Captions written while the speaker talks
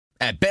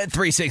At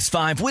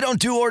Bet365, we don't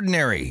do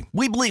ordinary.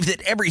 We believe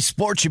that every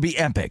sport should be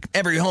epic.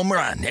 Every home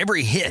run,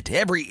 every hit,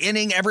 every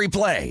inning, every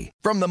play.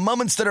 From the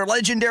moments that are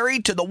legendary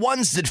to the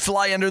ones that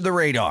fly under the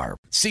radar.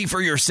 See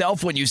for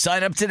yourself when you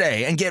sign up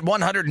today and get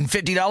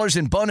 $150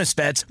 in bonus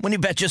bets when you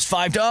bet just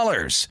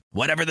 $5.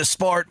 Whatever the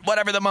sport,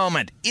 whatever the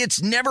moment,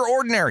 it's never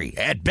ordinary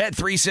at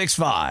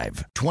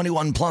Bet365.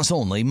 21 plus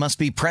only. Must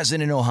be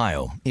present in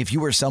Ohio. If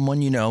you or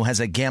someone you know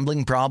has a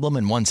gambling problem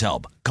and wants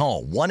help,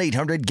 call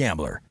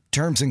 1-800-GAMBLER.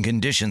 Terms and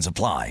conditions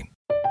apply.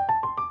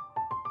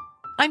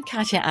 I'm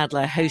Katya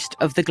Adler, host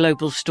of The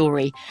Global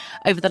Story.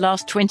 Over the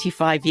last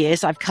 25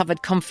 years, I've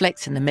covered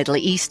conflicts in the Middle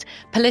East,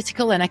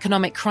 political and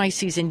economic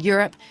crises in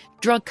Europe,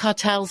 drug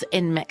cartels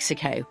in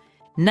Mexico.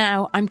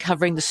 Now I'm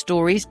covering the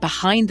stories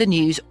behind the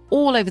news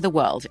all over the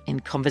world in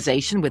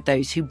conversation with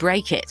those who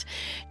break it.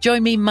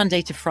 Join me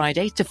Monday to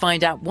Friday to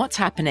find out what's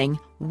happening,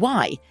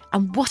 why,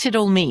 and what it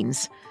all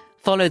means.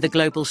 Follow The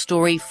Global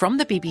Story from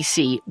the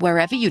BBC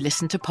wherever you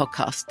listen to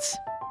podcasts.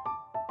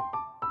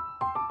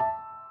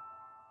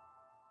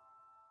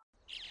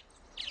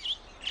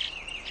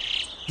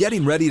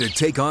 Getting ready to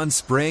take on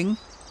spring?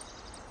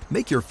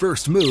 Make your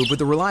first move with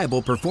the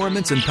reliable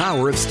performance and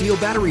power of Steel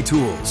battery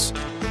tools.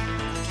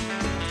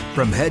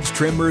 From hedge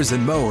trimmers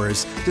and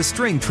mowers to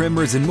string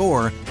trimmers and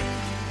more,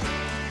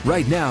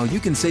 right now you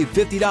can save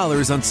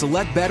 $50 on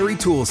select battery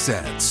tool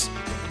sets.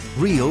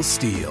 Real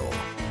Steel.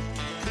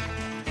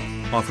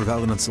 Offer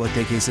valid on select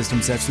AK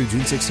system sets through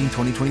June 16,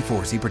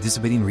 2024. See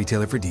participating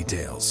retailer for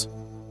details.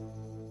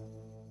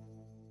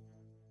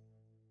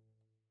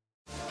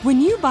 When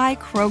you buy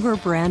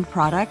Kroger brand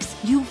products,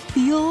 you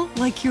feel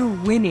like you're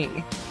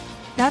winning.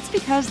 That's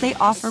because they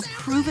offer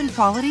proven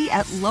quality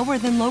at lower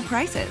than low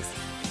prices.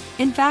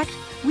 In fact,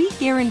 we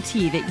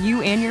guarantee that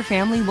you and your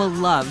family will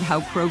love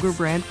how Kroger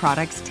brand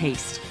products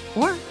taste,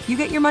 or you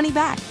get your money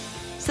back.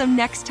 So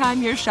next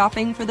time you're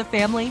shopping for the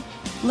family,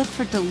 look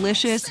for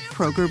delicious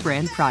Kroger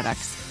brand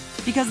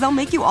products, because they'll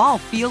make you all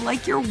feel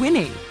like you're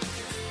winning.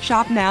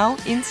 Shop now,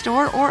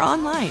 in-store, or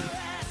online.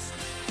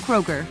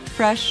 Kroger,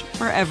 fresh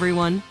for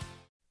everyone.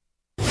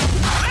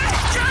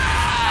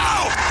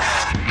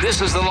 This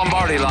is the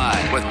Lombardi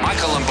Line with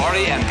Michael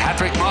Lombardi and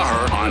Patrick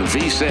Maher on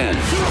VSiN.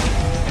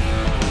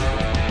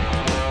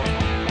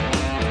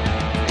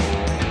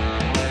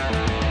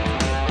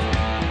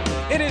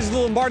 It is the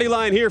Lombardi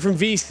Line here from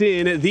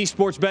VSiN, the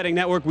Sports Betting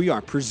Network. We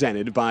are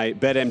presented by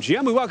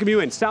BetMGM. We welcome you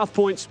in South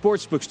Point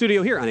Sportsbook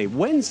Studio here on a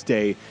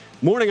Wednesday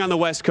morning on the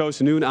West Coast,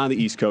 noon on the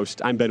East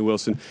Coast. I'm Ben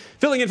Wilson,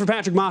 filling in for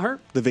Patrick Maher,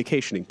 the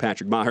vacationing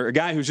Patrick Maher, a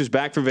guy who's just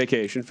back from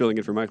vacation, filling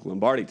in for Michael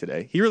Lombardi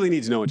today. He really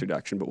needs no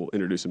introduction, but we'll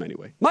introduce him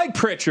anyway. Mike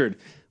Pritchard.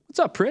 What's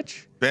up,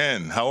 Pritch?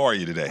 Ben, how are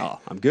you today? Oh,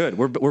 I'm good.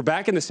 We're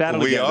back in the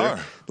saddle together. We are.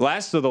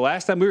 The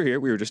last time we were here,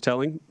 we were just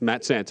telling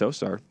Matt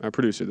Santos, our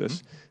producer, this.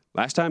 Mm-hmm.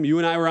 Last time you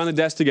and I were on the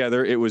desk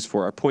together, it was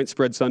for our Point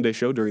Spread Sunday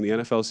show during the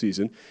NFL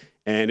season.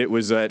 And it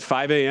was at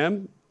 5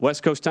 a.m.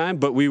 West Coast time,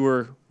 but we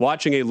were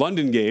watching a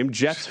London game,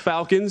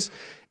 Jets-Falcons.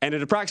 And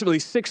at approximately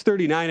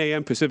 6:39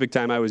 a.m. Pacific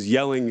time, I was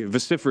yelling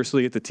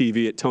vociferously at the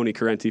TV at Tony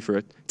Correnti for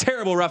a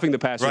terrible roughing the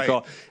passer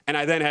call. And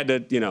I then had to,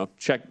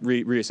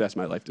 reassess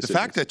my life decisions. The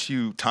fact that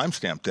you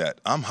timestamped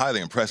that, I'm highly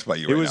impressed by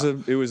you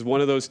now. It was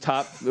one of those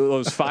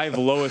five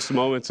lowest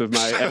moments of my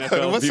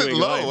NFL viewing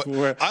life.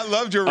 Where, I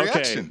loved your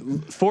reaction.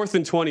 4th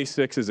and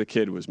 26 as a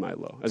kid was my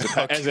low. As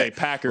a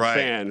Packer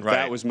fan,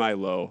 that was my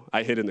low.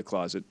 I hid in the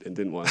closet and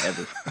did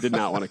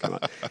not want to come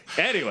out.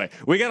 Anyway,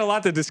 we got a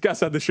lot to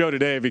discuss on the show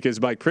today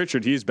because Mike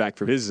Pritchard, he's back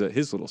from his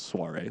little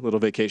soiree, little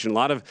vacation. A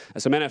lot of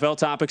some NFL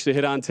topics to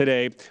hit on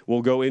today.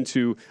 We'll go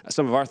into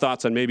some of our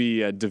thoughts on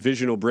maybe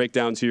divisional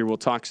breakdowns here. We'll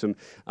talk some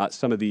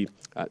of the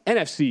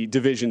NFC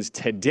divisions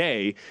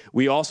today.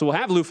 We also will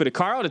have Lou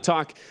Fidecaro to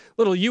talk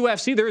little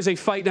UFC. There is a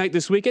fight night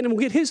this weekend, and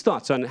we'll get his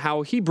thoughts on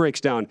how he breaks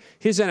down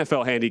his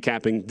NFL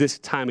handicapping this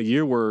time of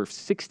year. We're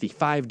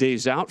 65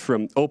 days out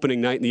from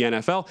opening night in the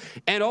NFL,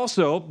 and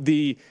also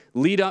the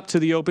lead up to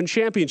the Open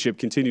Championship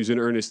continues in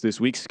earnest this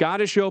week.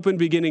 Scottish Open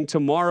beginning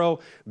tomorrow.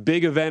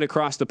 Big event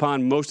across the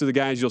pond. Most of the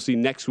guys you'll see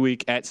next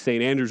week at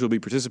St. Andrews will be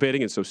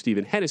participating, and so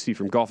Stephen Hennessy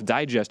from Golf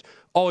Digest,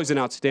 always an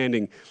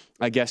outstanding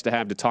guest to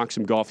have to talk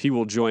some golf. He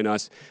will join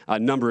us. A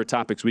number of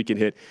topics we can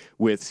hit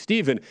with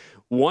Stephen.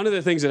 One of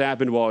the things that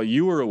happened while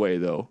you were away,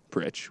 though,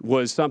 Pritch,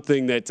 was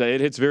something that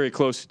it hits very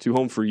close to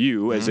home for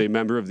you as a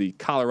member of the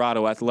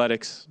Colorado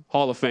Athletics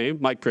Hall of Fame.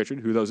 Mike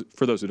Pritchard,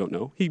 for those who don't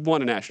know, he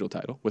won a national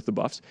title with the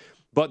Buffs.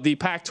 But the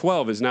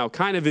Pac-12 is now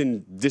kind of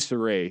in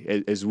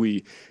disarray as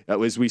we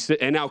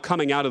sit, and now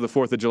coming out of the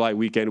 4th of July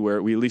weekend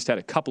where we at least had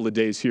a couple of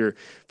days here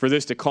for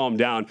this to calm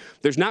down.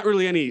 There's not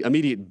really any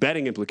immediate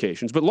betting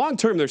implications, but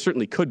long-term there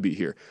certainly could be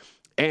here.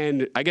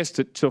 And I guess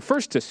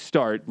first to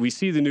start, we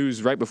see the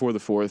news right before the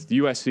 4th,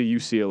 USC,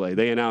 UCLA.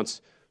 They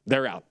announce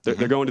They're out.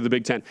 They're going to the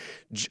Big Ten.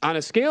 On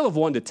a scale of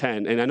 1 to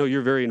 10, and I know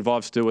you're very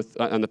involved still with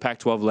on the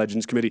Pac-12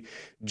 Legends Committee,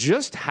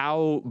 just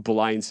how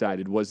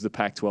blindsided was the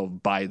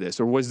Pac-12 by this?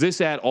 Or was this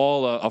at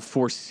all a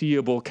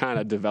foreseeable kind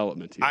of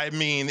development here? I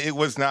mean, it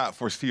was not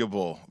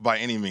foreseeable by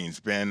any means,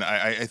 Ben.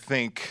 I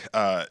think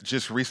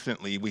just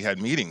recently we had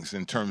meetings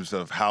in terms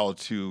of how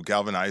to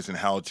galvanize and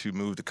how to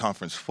move the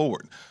conference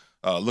forward.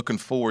 Looking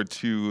forward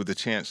to the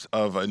chance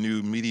of a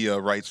new media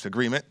rights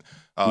agreement.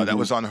 That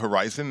was on the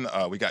horizon.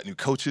 We got new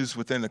coaches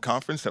within the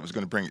conference that was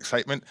going to bring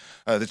excitement.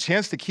 The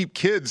chance to keep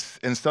kids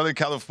in Southern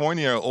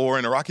California or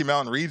in the Rocky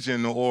Mountain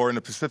region or in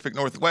the Pacific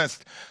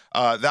Northwest,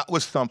 that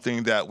was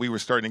something that we were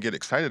starting to get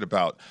excited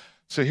about.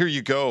 So here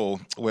you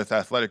go with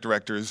athletic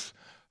directors,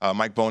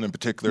 Mike Bohn in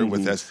particular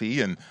with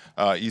SC, and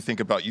you think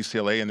about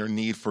UCLA and their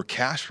need for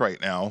cash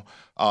right now.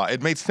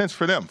 It made sense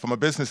for them from a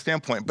business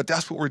standpoint, but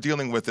that's what we're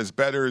dealing with as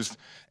bettors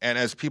and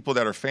as people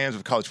that are fans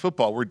of college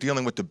football. We're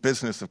dealing with the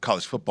business of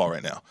college football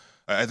right now.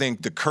 I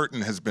think the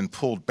curtain has been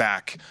pulled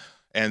back,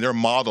 and their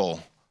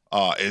model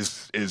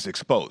is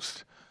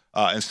exposed.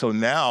 And so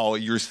now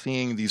you're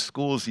seeing these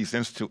schools, these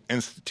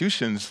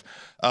institutions,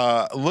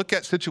 look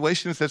at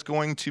situations that's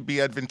going to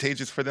be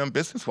advantageous for them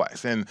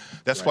business-wise. And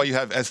that's why you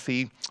have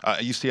SC,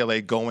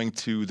 UCLA going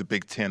to the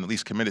Big Ten, at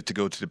least committed to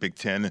go to the Big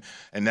Ten.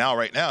 And now,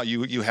 right now,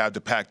 you have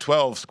the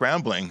Pac-12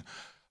 scrambling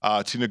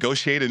to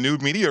negotiate a new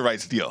media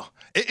rights deal.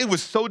 It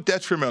was so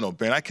detrimental,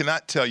 Ben. I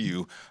cannot tell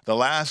you the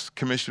last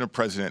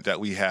commissioner-president that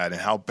we had and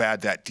how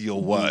bad that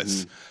deal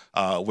was.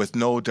 With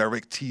no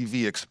direct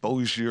TV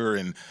exposure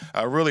and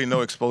really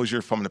no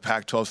exposure from the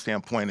Pac-12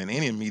 standpoint and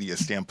any media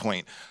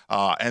standpoint.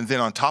 And then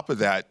on top of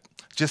that,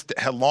 just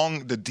how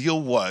long the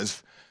deal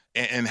was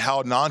and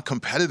how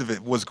non-competitive it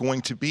was going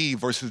to be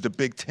versus the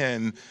Big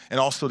Ten and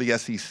also the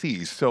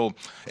SEC. So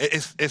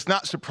it's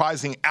not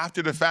surprising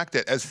after the fact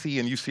that SC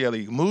and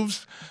UCLA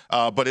moves,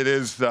 but it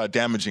is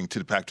damaging to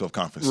the Pac-12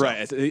 conference.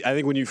 Right. So. I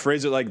think when you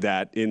phrase it like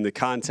that in the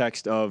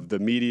context of the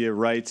media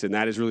rights, and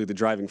that is really the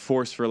driving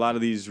force for a lot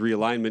of these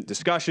realignment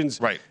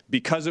discussions, right?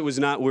 Because it was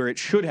not where it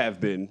should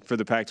have been for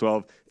the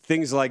Pac-12,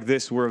 things like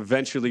this were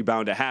eventually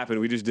bound to happen.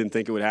 We just didn't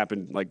think it would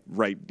happen like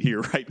right here,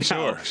 right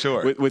now.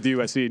 Sure. With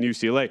USC and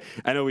UCLA.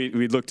 I know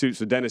we looked to,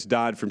 so Dennis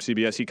Dodd from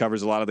CBS, he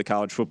covers a lot of the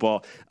college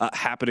football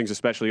happenings,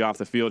 especially off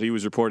the field. He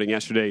was reporting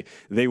yesterday,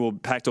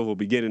 Pac-12 will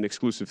begin an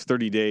exclusive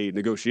 30-day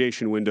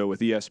negotiation window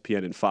with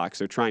ESPN and Fox.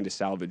 They're trying to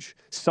salvage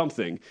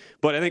something.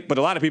 But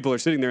a lot of people are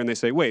sitting there and they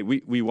say, wait,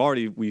 we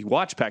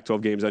watch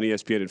Pac-12 games on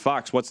ESPN and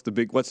Fox. What's the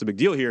big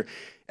deal here?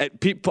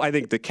 People, I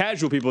think the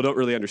casual people don't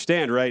really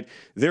understand, right?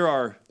 There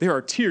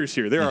are tiers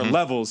here. There are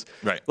levels.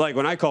 Right. Like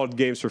when I called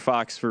games for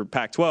Fox for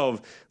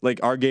Pac-12, like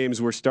our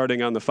games were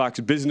starting on the Fox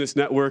Business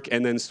Network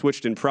and then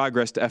switched in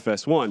progress to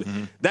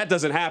FS1. That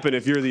doesn't happen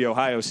if you're the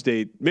Ohio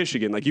State,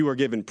 Michigan. Like you are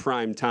given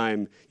prime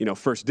time,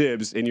 first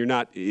dibs, and you're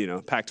not,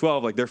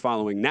 Pac-12, like they're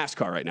following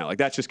NASCAR right now. Like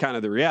that's just kind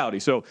of the reality.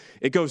 So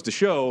it goes to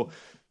show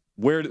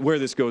where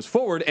this goes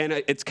forward, and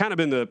it's kind of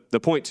been the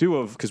point too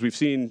of, because we've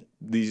seen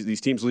these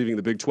teams leaving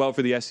the Big 12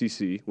 for the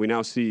SEC. We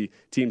now see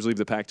teams leave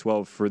the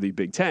Pac-12 for the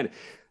Big 10.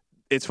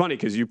 It's funny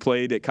because you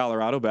played at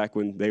Colorado back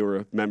when they were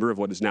a member of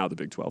what is now the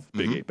Big 12,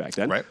 Big 8 back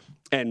then, right?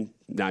 And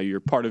now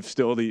you're part of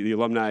still the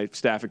alumni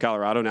staff at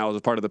Colorado now as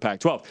a part of the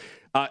Pac-12.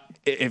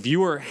 If you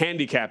were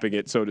handicapping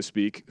it, so to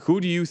speak,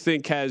 who do you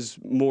think has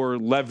more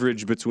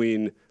leverage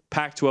between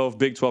Pac-12,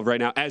 Big 12 right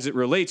now as it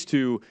relates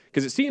to,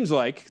 because it seems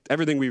like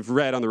everything we've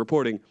read on the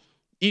reporting,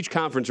 each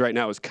conference right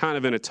now is kind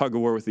of in a tug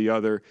of war with the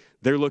other.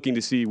 They're looking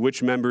to see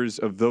which members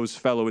of those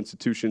fellow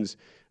institutions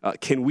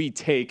can we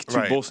take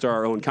to bolster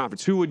our own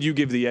conference. Who would you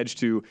give the edge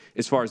to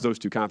as far as those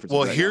two conferences?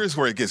 Well, here's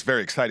where it gets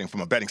very exciting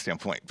from a betting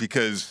standpoint,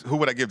 because who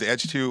would I give the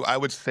edge to? I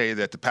would say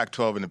that the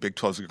Pac-12 and the Big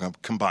 12 are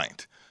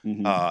combined.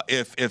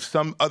 If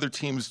some other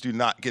teams do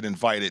not get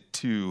invited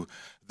to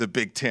the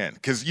Big Ten,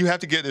 because you have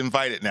to get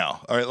invited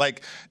now. All right,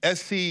 like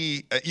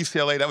SC,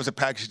 UCLA, that was a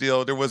package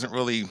deal. There wasn't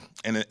really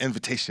an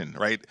invitation,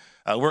 right?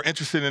 We're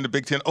interested in the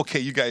Big Ten. Okay,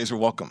 you guys are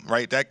welcome,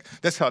 right?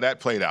 That's how that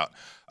played out.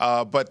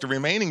 But the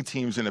remaining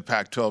teams in the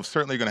Pac-12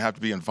 certainly going to have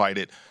to be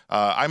invited.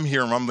 I'm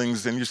hearing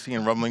rumblings, and you're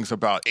seeing rumblings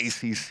about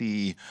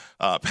ACC,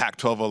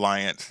 Pac-12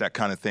 alliance, that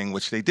kind of thing,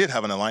 which they did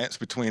have an alliance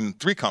between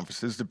three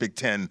conferences, the Big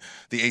Ten,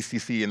 the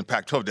ACC, and the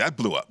Pac-12. That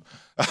blew up.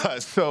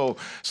 So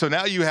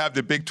now you have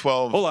the Big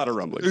 12. A lot of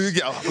rumblings.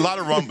 Yeah, a lot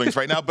of rumblings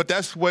right now. But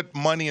that's what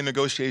money and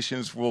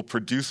negotiations will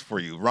produce for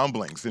you,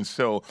 rumblings. And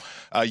so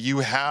you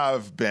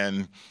have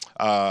been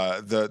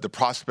the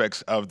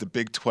prospects of the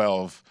Big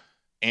 12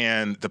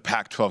 and the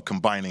Pac-12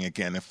 combining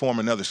again and form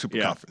another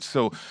super conference.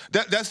 So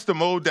that's the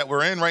mode that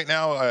we're in right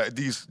now.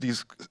 These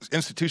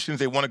institutions,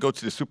 they want to go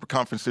to the super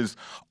conferences,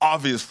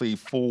 obviously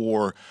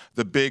for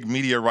the big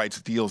media rights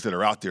deals that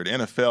are out there. The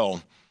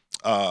NFL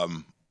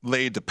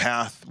laid the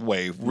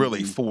pathway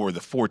really for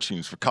the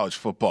fortunes for college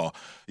football.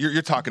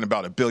 You're talking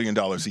about $1 billion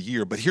a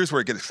year, but here's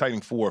where it gets exciting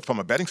from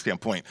a betting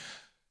standpoint.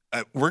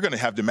 We're going to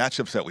have the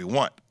matchups that we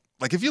want.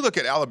 Like if you look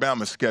at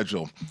Alabama's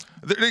schedule,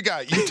 they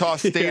got Utah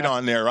State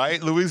on there,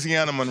 right?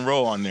 Louisiana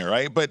Monroe on there,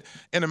 right? But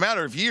in a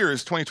matter of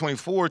years,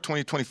 2024,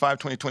 2025,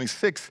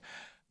 2026,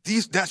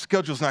 that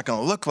schedule's not going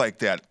to look like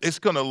that. It's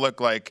going to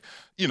look like,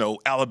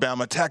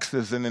 Alabama,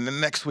 Texas, and then the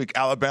next week,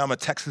 Alabama,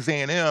 Texas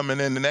A&M, and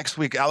then the next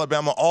week,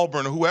 Alabama,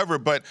 Auburn, or whoever.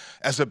 But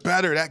as a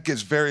bettor, that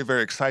gets very,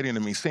 very exciting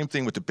to me. Same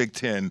thing with the Big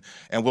Ten,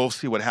 and we'll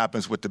see what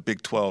happens with the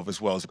Big 12 as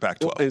well as the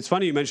Pac-12. Well, it's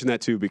funny you mentioned that,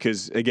 too,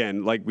 because,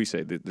 again, like we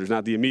say, there's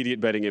not the immediate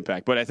betting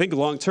impact. But I think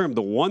long-term,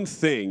 the one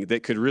thing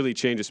that could really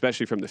change,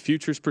 especially from the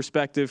futures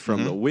perspective,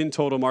 from the win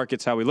total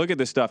markets, how we look at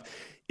this stuff,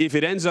 if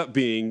it ends up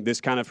being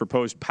this kind of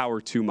proposed Power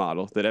 2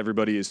 model that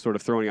everybody is sort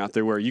of throwing out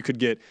there, where you could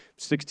get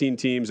 16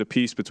 teams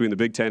apiece between the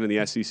Big Ten and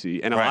the SEC,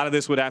 and a lot of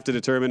this would have to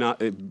determine,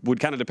 it would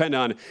kind of depend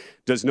on,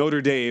 does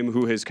Notre Dame,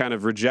 who has kind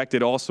of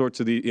rejected all sorts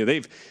of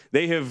they've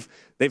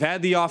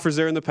had the offers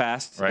there in the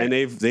past, and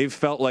they've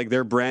felt like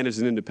their brand as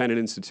an independent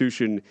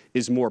institution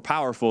is more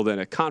powerful than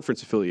a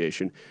conference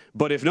affiliation.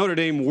 But if Notre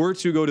Dame were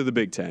to go to the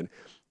Big Ten,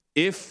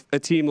 if a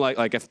team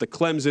like if the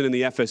Clemson and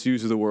the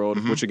FSUs of the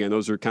world, which again,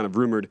 those are kind of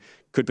rumored,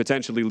 could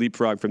potentially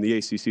leapfrog from the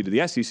ACC to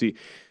the SEC,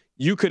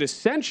 you could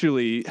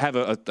essentially have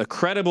a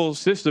credible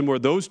system where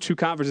those two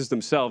conferences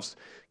themselves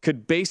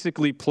could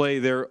basically play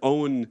their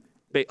own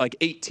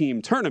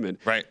 8-team tournament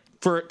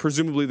for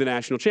presumably the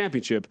national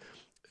championship.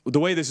 The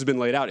way this has been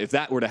laid out, if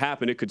that were to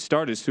happen, it could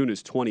start as soon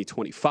as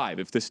 2025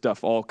 if this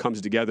stuff all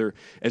comes together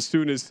as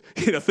soon as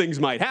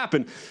things might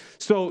happen.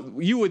 So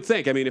you would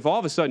think, if all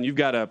of a sudden you've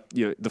got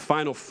the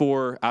final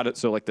four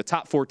the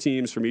top 4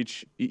 teams from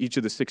each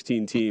of the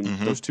 16 teams,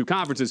 those two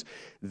conferences,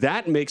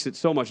 that makes it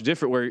so much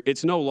different where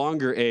it's no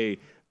longer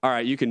all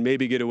right, you can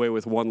maybe get away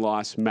with one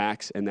loss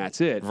max, and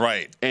that's it.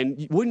 Right.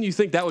 And wouldn't you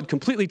think that would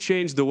completely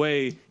change the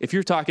way, if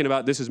you're talking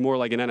about this is more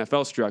like an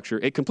NFL structure,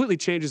 it completely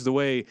changes the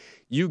way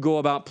you go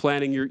about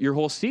planning your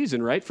whole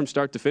season, right, from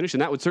start to finish,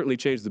 and that would certainly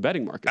change the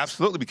betting market.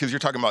 Absolutely, because you're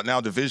talking about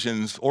now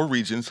divisions or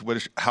regions,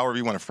 however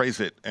you want to phrase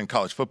it in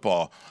college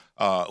football,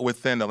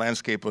 within the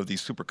landscape of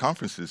these super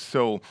conferences.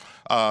 So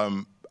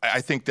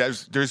I think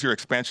there's your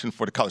expansion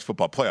for the college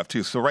football playoff,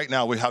 too. So right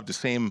now we have the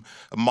same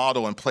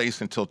model in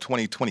place until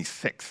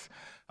 2026.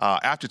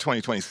 After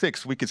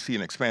 2026, we could see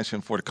an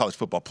expansion for the college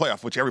football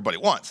playoff, which everybody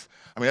wants.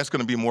 That's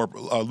going to be more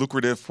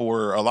lucrative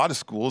for a lot of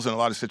schools in a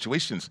lot of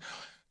situations.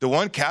 The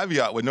one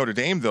caveat with Notre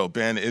Dame, though,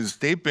 Ben, is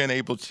they've been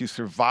able to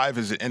survive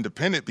as an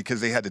independent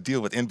because they had to deal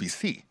with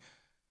NBC.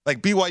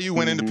 Like BYU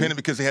went independent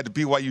because they had the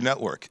BYU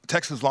network.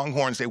 Texas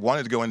Longhorns, they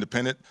wanted to go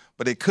independent,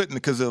 but they couldn't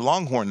because of the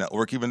Longhorn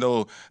network, even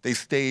though they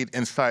stayed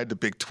inside the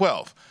Big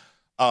 12.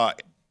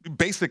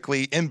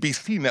 Basically,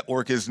 NBC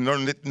network is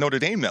Notre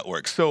Dame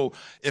network. So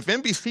if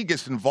NBC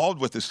gets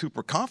involved with the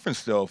super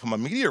conference, though, from a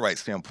media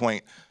rights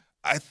standpoint,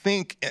 I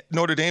think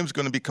Notre Dame's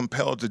going to be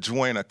compelled to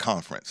join a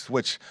conference,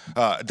 which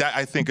that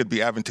I think would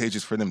be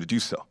advantageous for them to do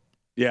so.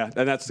 Yeah,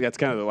 and that's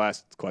kind of the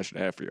last question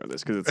I have for you on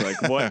this, because it's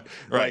like,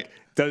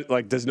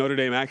 what, does Notre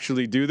Dame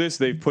actually do this?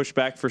 They've pushed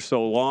back for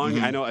so long.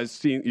 I know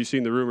you've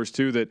seen the rumors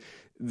too that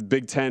the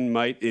Big Ten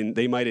might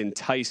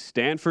entice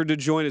Stanford to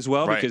join as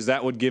well, because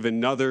that would give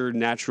another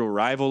natural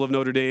rival of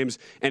Notre Dame's.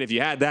 And if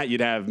you had that, you'd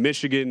have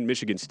Michigan,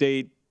 Michigan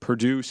State,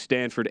 Purdue,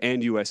 Stanford,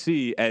 and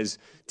USC as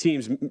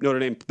teams Notre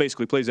Dame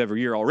basically plays every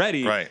year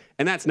already.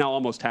 And that's now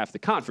almost half the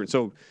conference.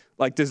 So,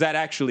 does that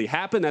actually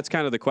happen? That's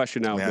kind of the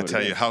question now. I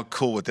tell you, how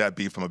cool would that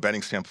be from a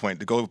betting standpoint?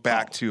 To go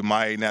back to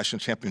my national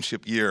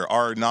championship year,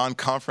 our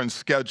non-conference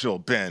schedule,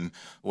 Ben,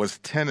 was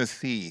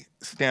Tennessee,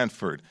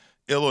 Stanford,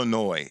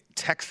 Illinois,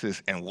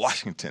 Texas, and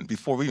Washington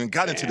before we even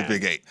got into the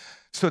Big 8.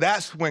 So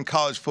that's when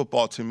college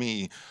football, to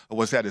me,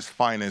 was at its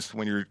finest,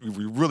 when you're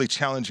really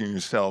challenging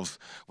yourselves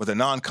with a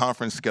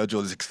non-conference schedule.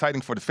 It's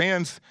exciting for the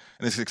fans,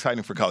 and it's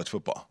exciting for college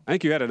football. I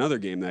think you had another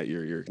game that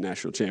year, your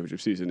national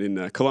championship season,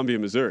 in Columbia,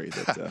 Missouri,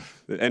 that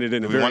ended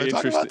in a very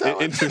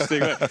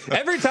interesting way.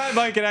 Every time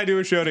Mike and I do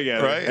a show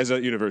together as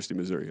a University of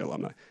Missouri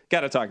alumni,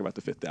 got to talk about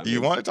the fifth down. You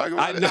want to talk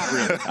about it? Not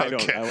really.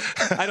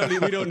 I don't.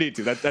 We don't need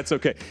to. That's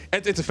okay.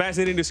 It's a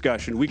fascinating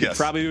discussion. We could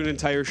probably do an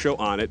entire show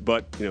on it,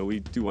 but we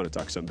do want to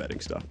talk some betting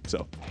stuff.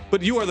 So,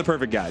 but you are the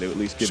perfect guy to at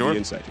least give the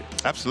insight here.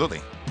 Absolutely.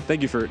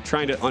 Thank you for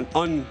trying to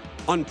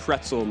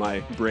unpretzel my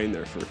brain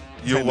there for.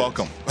 You're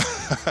welcome.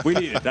 We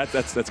need it.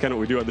 That's kind of what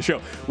we do on the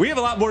show. We have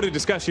a lot more to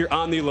discuss here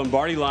on the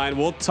Lombardi Line.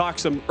 We'll talk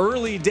some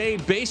early day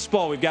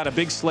baseball. We've got a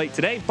big slate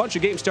today. Bunch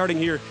of games starting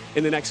here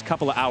in the next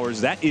couple of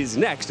hours. That is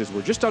next, as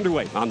we're just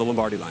underway on the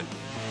Lombardi Line.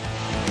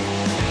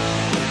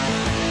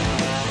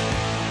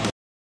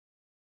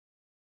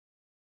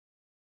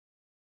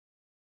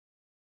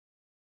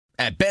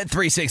 At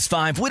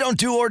Bet365, we don't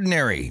do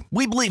ordinary.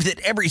 We believe that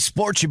every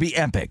sport should be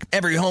epic.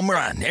 Every home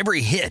run,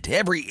 every hit,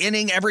 every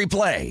inning, every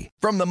play.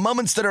 From the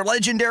moments that are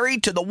legendary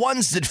to the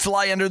ones that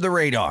fly under the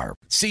radar.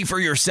 See for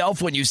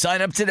yourself when you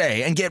sign up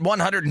today and get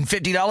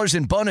 $150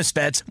 in bonus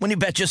bets when you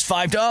bet just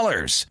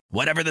 $5.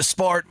 Whatever the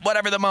sport,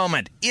 whatever the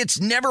moment, it's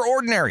never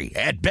ordinary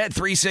at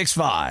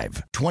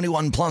Bet365.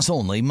 21 plus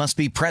only. Must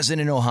be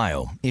present in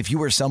Ohio. If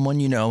you or someone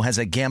you know has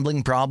a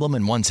gambling problem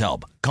and wants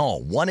help,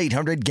 call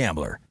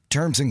 1-800-GAMBLER.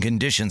 Terms and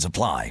conditions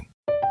apply.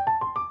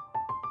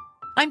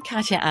 I'm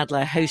Katya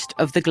Adler, host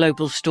of The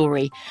Global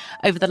Story.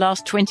 Over the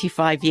last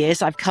 25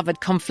 years, I've covered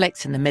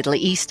conflicts in the Middle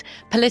East,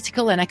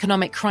 political and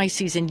economic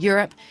crises in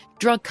Europe,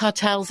 drug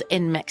cartels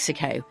in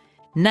Mexico.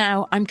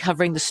 Now I'm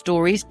covering the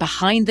stories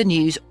behind the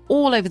news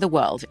all over the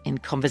world in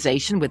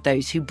conversation with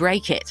those who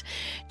break it.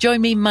 Join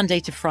me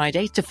Monday to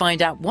Friday to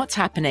find out what's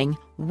happening,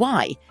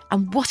 why,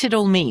 and what it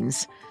all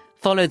means.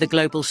 Follow The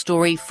Global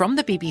Story from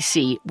the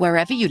BBC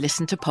wherever you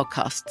listen to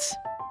podcasts.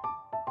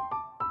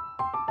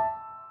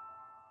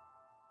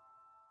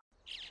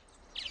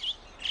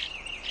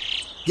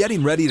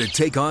 Getting ready to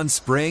take on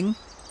spring?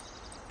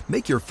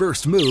 Make your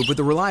first move with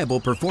the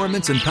reliable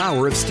performance and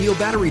power of Steel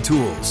battery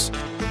tools.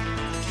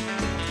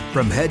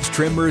 From hedge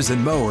trimmers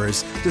and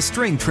mowers to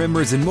string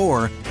trimmers and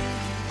more,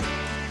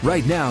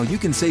 right now you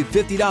can save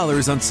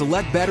 $50 on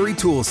select battery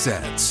tool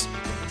sets.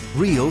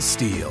 Real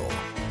Steel.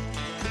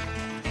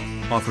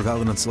 Offer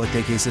valid on select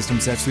AK system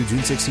sets through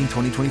June 16,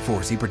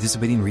 2024. See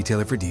participating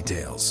retailer for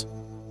details.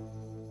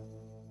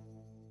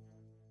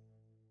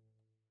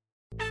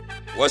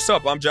 What's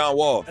up? I'm John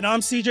Wall. And I'm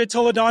CJ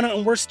Toledano,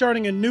 and we're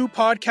starting a new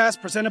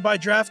podcast presented by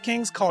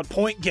DraftKings called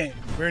Point Game.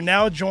 We're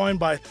now joined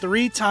by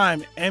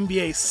three-time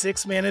NBA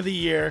Sixth Man of the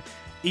Year,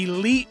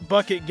 elite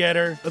bucket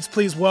getter. Let's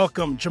please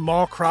welcome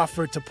Jamal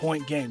Crawford to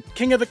Point Game.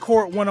 King of the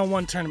Court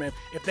one-on-one tournament.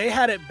 If they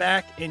had it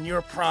back in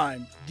your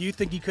prime, do you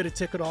think you could have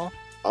took it all?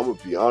 I'm going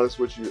to be honest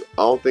with you.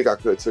 I don't think I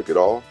could have took it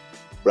all,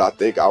 but I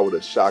think I would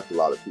have shocked a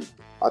lot of people.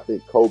 I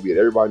think Kobe and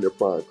everybody in their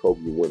prime,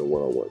 Kobe would win a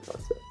one-on-one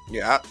contest.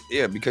 Yeah,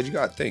 because you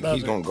got to think.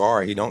 He's going to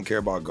guard. He don't care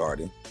about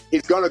guarding.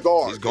 He's going to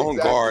guard. He's going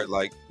to guard.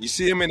 Like, you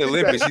see him in the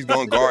Olympics, he's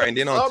going to guard. And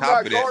then on top of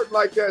that. I'm not guarding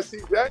like that,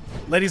 CJ.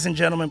 Ladies and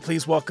gentlemen,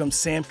 please welcome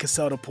Sam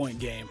Cassell to Point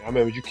Game. I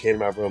remember you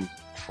came out from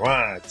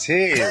crying,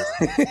 tears.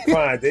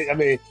 I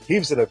mean, he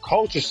was in a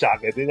culture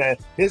shock. And then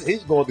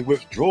he's going through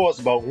withdrawals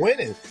about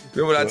winning.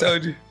 Remember what I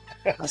told you?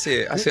 I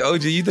said,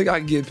 OG, you think I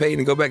can get paid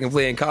and go back and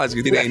play in college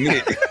because it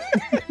ain't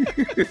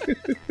it?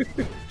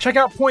 Check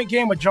out Point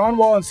Game with John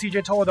Wall and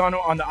CJ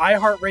Toledano on the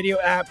iHeartRadio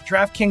app,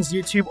 DraftKings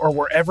YouTube, or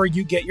wherever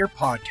you get your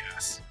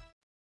podcasts.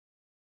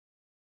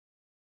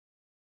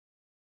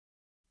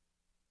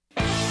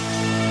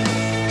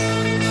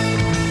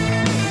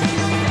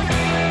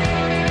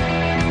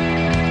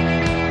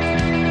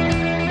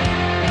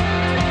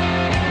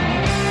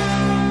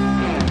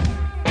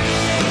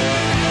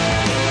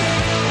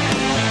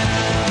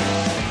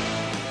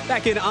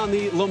 Back in on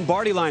the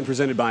Lombardi line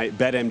presented by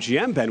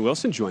BetMGM. Ben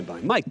Wilson joined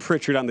by Mike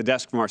Pritchard on the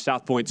desk from our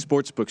South Point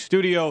Sportsbook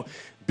studio.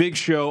 Big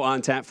show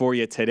on tap for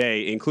you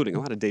today, including a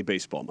lot of day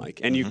baseball, Mike.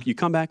 And you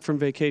come back from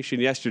vacation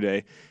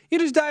yesterday. You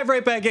just dive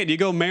right back in. You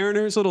go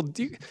Mariners,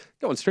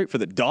 going straight for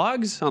the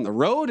Dogs on the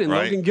road, and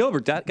right. Logan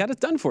Gilbert got it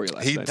done for you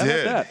last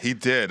night. He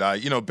did.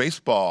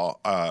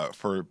 Baseball,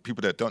 for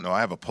people that don't know, I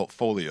have a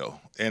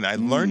portfolio. And I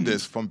learned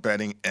this from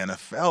betting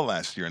NFL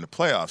last year in the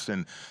playoffs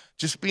and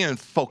just being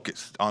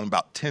focused on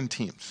about 10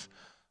 teams.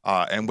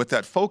 And with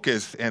that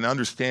focus and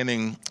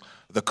understanding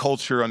the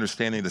culture,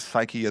 understanding the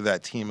psyche of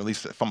that team, at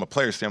least from a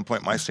player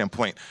standpoint, my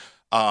standpoint,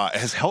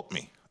 has helped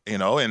me,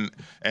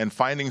 and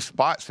finding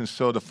spots. And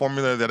so the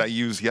formula that I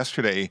used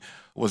yesterday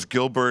was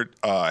Gilbert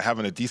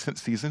having a decent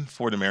season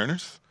for the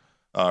Mariners,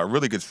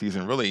 really good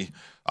season, really.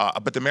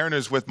 But the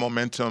Mariners with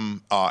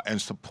momentum and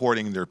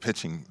supporting their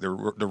pitching, the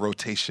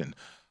rotation.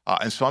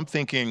 And so I'm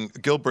thinking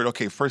Gilbert,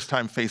 okay, first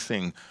time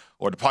facing,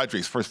 or the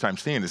Padres first time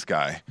seeing this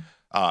guy.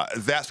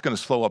 That's going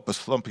to slow up a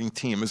slumping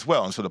team as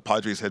well. And so the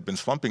Padres had been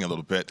slumping a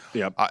little bit.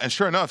 Yep. And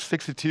sure enough,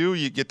 6-2,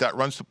 you get that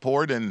run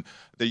support and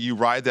you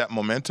ride that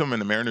momentum, and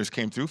the Mariners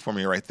came through for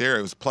me right there.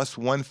 It was plus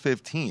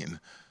 115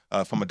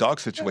 from a dog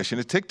situation.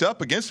 It ticked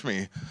up against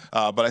me,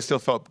 but I still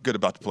felt good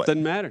about the play.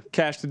 Doesn't matter.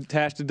 Cash the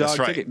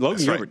dog ticket.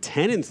 Logan Gilbert,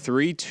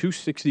 10-3,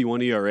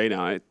 2.61 ERA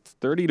now. It's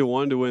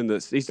 30-1 to win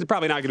this. He's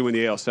probably not going to win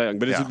the AL Cy Young,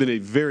 but it's been a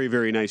very,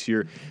 very nice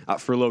year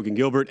for Logan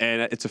Gilbert,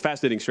 and it's a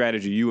fascinating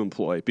strategy you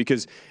employ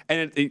because,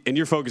 and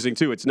you're focusing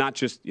too. It's not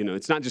just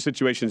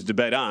situations to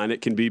bet on.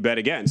 It can be bet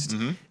against,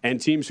 and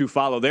teams who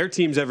follow their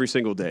teams every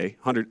single day,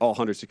 all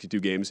 162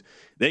 games,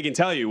 they can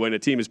tell you when a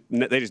team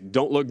they just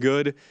don't look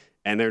good.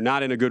 And they're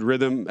not in a good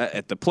rhythm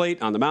at the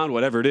plate, on the mound,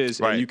 whatever it is,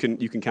 right.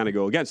 And you can kind of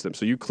go against them.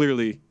 So you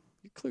clearly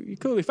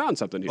found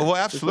something here. Well,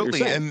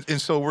 absolutely,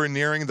 and so we're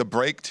nearing the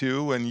break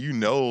too, and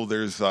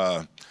there's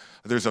a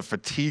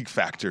fatigue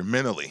factor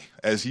mentally,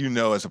 as you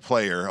know, as a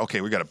player.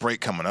 Okay, we got a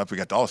break coming up. We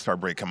got the All-Star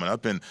break coming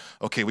up, and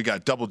okay, we got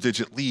a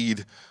double-digit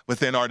lead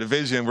within our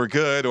division. We're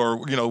good, or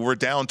we're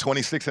down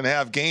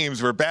 26.5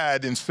 games. We're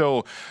bad, and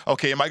so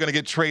okay, am I going to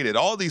get traded?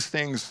 All these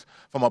things.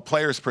 From a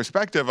player's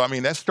perspective, I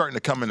mean, that's starting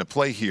to come into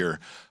play here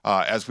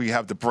as we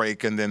have the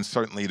break, and then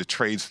certainly the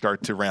trades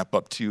start to ramp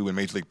up too in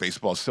Major League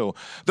Baseball. So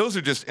those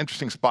are just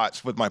interesting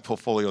spots with my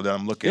portfolio that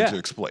I'm looking to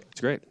exploit.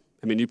 It's great.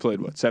 I mean, you played,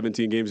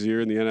 17 games a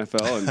year in the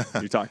NFL,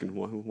 and you're talking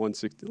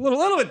 160. A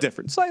little bit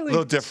different. Slightly. A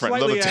little different. A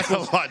lot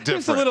different.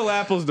 Just a little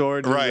apples to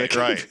oranges.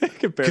 Right.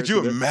 Could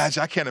you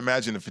imagine? I can't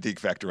imagine the fatigue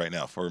factor right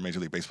now for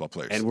Major League Baseball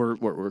players. And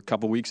we're a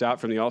couple weeks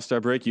out from the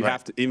All-Star break. You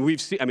have to, and we've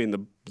seen, I mean,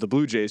 the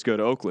Blue Jays go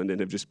to Oakland and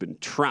have just been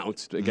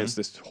trounced against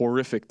this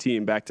horrific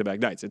team back-to-back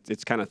nights.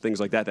 It's kind of things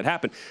like that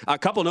happen. A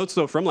couple notes,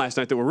 though, from last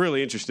night that were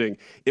really interesting.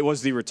 It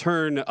was the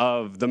return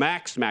of the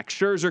Max. Max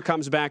Scherzer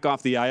comes back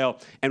off the IL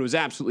and was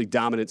absolutely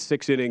dominant.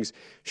 6 innings,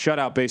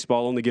 shutout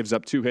baseball, only gives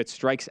up 2 hits,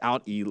 strikes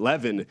out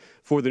 11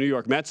 for the New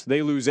York Mets.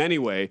 They lose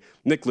anyway.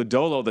 Nick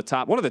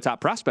Lodolo, one of the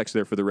top prospects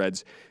there for the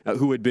Reds,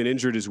 who had been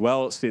injured as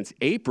well since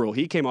April.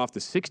 He came off the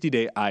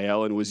 60-day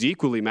IL and was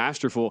equally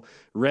masterful.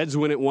 Reds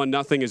win at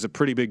 1-0 is a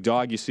pretty big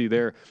dog. You see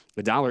there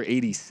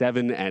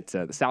 $1.87 at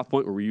the South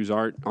Point, where we use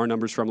our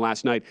numbers from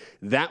last night.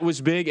 That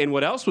was big. And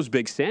what else was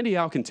big? Sandy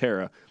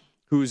Alcantara,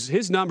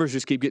 his numbers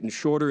just keep getting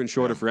shorter and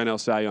shorter for NL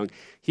Cy Young.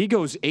 He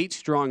goes 8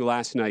 strong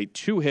last night,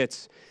 2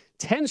 hits,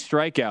 10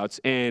 strikeouts,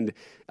 and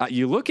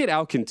you look at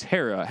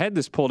Alcantara, I had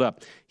this pulled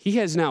up. He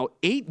has now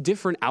 8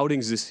 different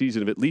outings this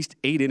season of at least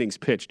 8 innings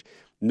pitched.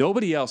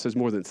 Nobody else has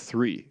more than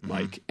 3,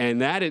 Mike.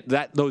 And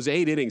those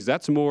 8 innings,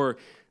 that's more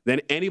than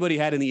anybody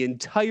had in the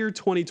entire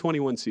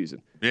 2021 2021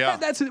 season. Yeah.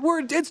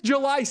 It's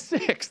July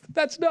 6th.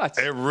 That's nuts.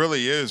 It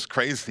really is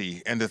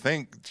crazy. And to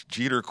think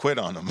Jeter quit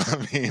on him.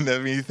 I mean,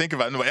 you think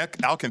about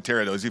it.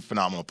 Alcantara, though, is a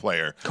phenomenal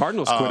player.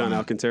 Cardinals quit on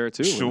Alcantara,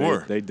 too.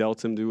 Sure. They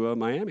dealt him to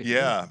Miami.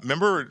 Yeah.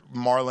 Remember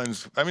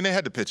Marlins? I mean, they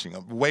had the pitching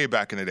way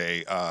back in the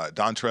day.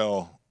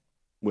 Dontrell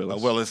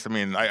Willis. I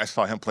mean, I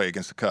saw him play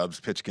against the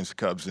Cubs, pitch against the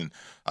Cubs. And,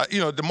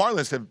 the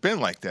Marlins have been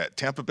like that.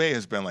 Tampa Bay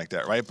has been like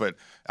that, right? But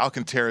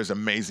Alcantara is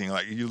amazing.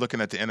 Like, you're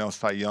looking at the NL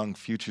Cy Young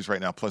futures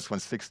right now, plus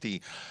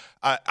 160.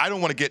 I don't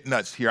want to get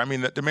nuts here. I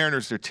mean, the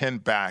Mariners are 10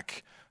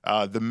 back.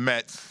 The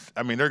Mets,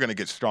 I mean, they're going to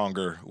get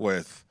stronger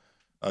with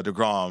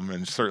DeGrom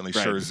and certainly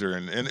Scherzer.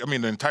 And I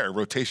mean, the entire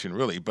rotation,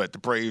 really. But the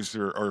Braves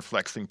are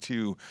flexing,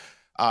 too.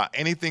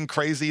 Anything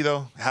crazy,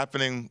 though,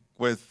 happening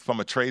from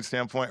a trade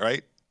standpoint,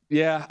 right?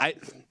 Yeah,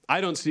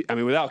 I don't see – I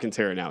mean, with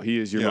Alcantara now, he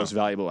is your most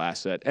valuable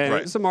asset. And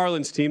it's a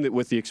Marlins team that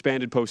with the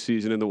expanded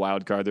postseason and the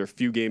wild card, they're a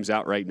few games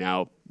out right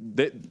now.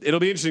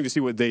 It'll be interesting to see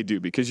what they do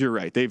because you're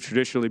right. They've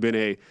traditionally been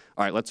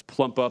all right, let's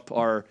plump up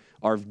our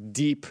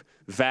deep,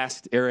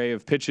 vast array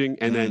of pitching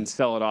and then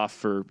sell it off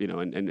for,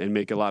 and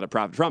make a lot of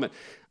profit from it.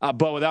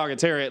 But with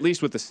Alcantara, at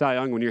least with the Cy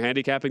Young, when you're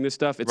handicapping this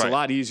stuff, it's a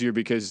lot easier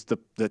because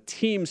the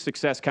team's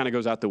success kind of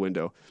goes out the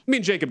window. I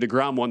mean, Jacob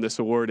deGrom won this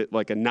award at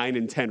like a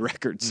 9-10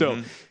 record.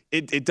 So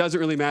it doesn't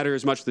really matter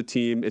as much the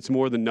team. It's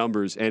more the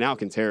numbers. And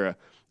Alcantara,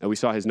 we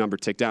saw his number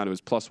tick down. It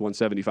was plus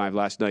 175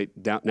 last night,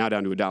 now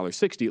down to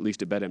 $1.60, at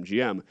least at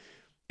BetMGM.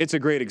 It's a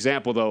great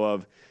example, though,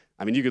 of,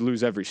 I mean, you could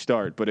lose every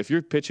start, but if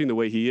you're pitching the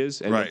way he is,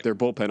 and their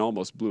bullpen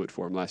almost blew it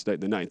for him last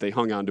night in the 9th, they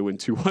hung on to win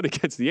 2-1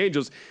 against the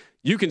Angels,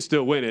 you can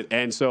still win it.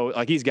 And so,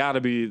 like, he's got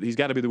to be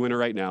the winner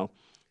right now.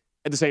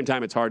 At the same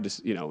time, it's hard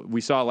to,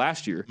 we saw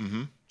last year,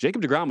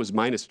 Jacob deGrom was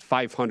minus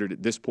 500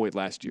 at this point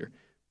last year.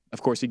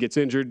 Of course, he gets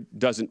injured,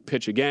 doesn't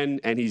pitch again,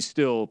 and he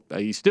still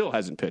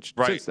hasn't pitched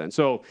since then.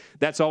 So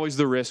that's always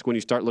the risk when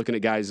you start looking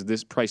at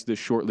guys priced this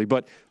shortly.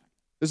 But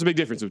there's a big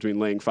difference between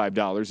laying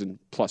 $5 and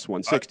plus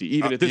 160,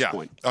 even at this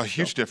point. A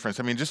huge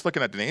difference. I mean, just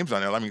looking at the names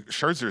on it, I mean,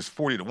 Scherzer is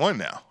 40-1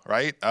 now,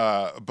 right?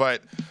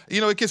 But,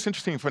 it gets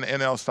interesting for the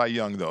NL Cy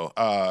Young, though.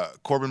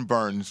 Corbin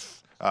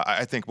Burns,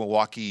 I think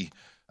Milwaukee,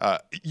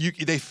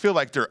 they feel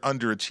like they're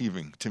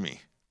underachieving to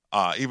me,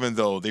 even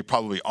though they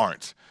probably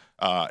aren't.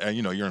 And,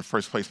 you're in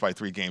first place by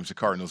 3 games. The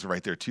Cardinals are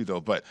right there, too,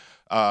 though. But,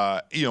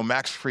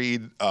 Max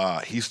Fried,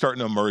 he's starting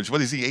to emerge.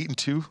 What is he,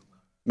 8-2?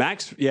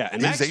 Max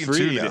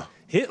Fried,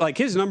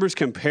 his numbers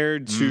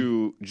compared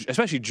to,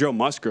 especially Joe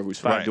Musgrove, who's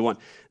 5-1,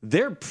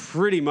 they're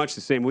pretty much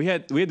the same. We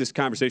had this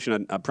conversation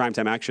on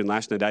Primetime Action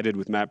last night I did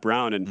with Matt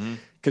Brown, and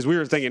because we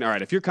were thinking, all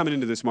right, if you're coming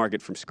into this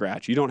market from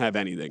scratch, you don't have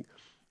anything.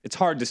 It's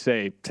hard to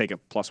say take a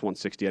plus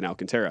 160 on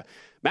Alcantara.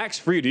 Max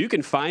Fried, you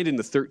can find in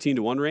the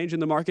 13-1 range in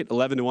the market,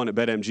 11-1 at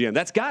BetMGM.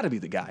 That's got to be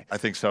the guy. I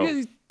think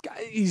so.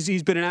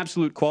 He's been an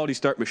absolute quality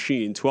start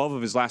machine. 12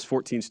 of his last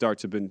 14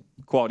 starts have been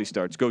quality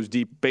starts. Goes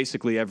deep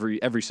basically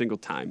every single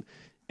time.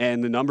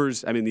 And the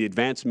numbers, I mean, the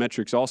advanced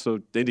metrics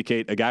also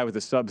indicate a guy with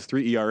a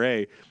sub-3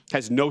 ERA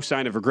has no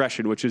sign of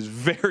regression, which is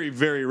very,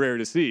 very rare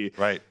to see.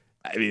 Right.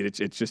 I mean,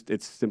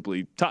 it's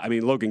simply tough. I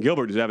mean, Logan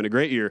Gilbert is having a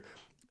great year.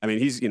 I mean,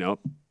 he's,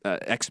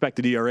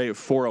 expected ERA of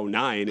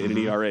 4.09 and an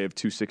ERA of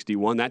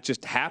 2.61. That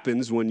just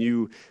happens when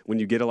you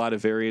get a lot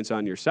of variance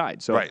on your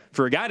side. So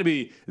for a guy to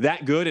be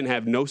that good and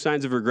have no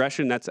signs of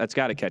regression, that's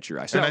got to catch your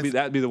eye. So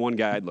that'd be the one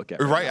guy I'd look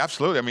at. Right,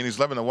 absolutely. I mean, he's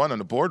 11-1 on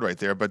the board right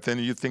there. But then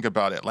you think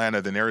about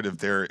Atlanta, the narrative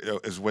there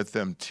is with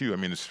them too. I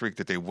mean, the streak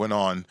that they went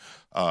on,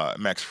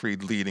 Max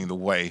Fried leading the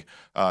way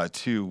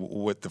too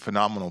with the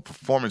phenomenal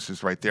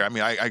performances right there. I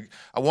mean, I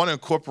want to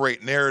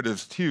incorporate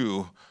narratives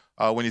too.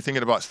 When you're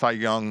thinking about Cy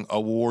Young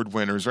award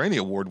winners or any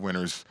award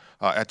winners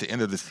at the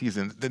end of the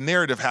season, the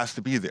narrative has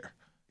to be there.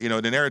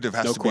 The narrative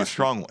has to be a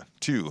strong one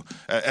too,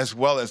 as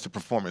well as the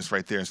performance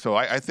right there. And so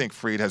I think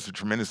Fried has a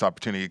tremendous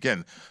opportunity.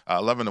 Again,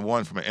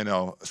 11-1 from an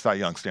NL Cy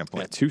Young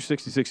standpoint. Yeah,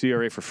 2.66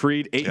 ERA for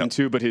Fried,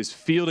 8-2, but his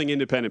fielding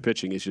independent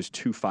pitching is just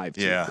 2.52.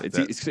 Yeah,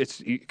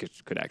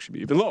 it could actually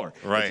be even lower,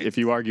 right? If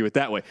you argue it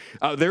that way.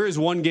 There is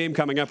one game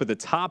coming up at the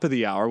top of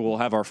the hour. We'll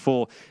have our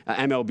full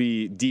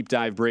MLB deep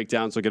dive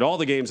breakdowns, look at all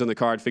the games on the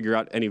card, figure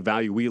out any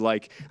value we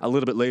like a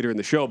little bit later in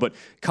the show. But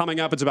coming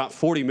up, it's about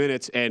 40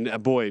 minutes,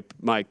 and boy,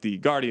 Mike, the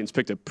Guardians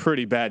picked a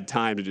pretty bad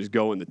time to just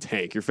go in the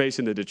tank. You're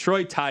facing the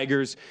Detroit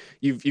Tigers.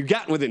 You've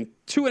gotten within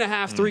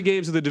 2.5, 3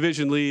 games of the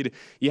division lead.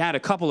 You had a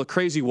couple of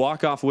crazy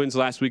walk-off wins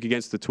last week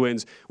against the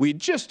Twins. We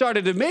just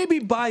started to maybe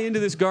buy into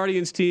this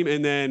Guardians team,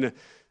 and then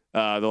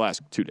the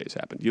last 2 days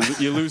happened.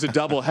 You lose a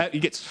doubleheader. You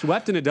get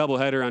swept in a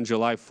doubleheader on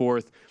July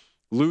 4th.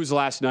 Lose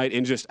last night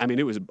in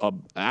it was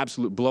an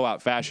absolute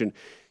blowout fashion.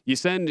 You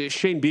send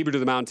Shane Bieber to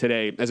the mound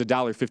today as a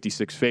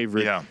 $1.56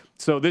 favorite. Yeah.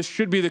 So this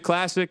should be the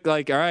classic,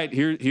 all right,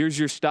 here's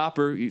your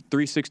stopper,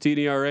 3.16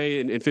 ERA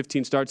and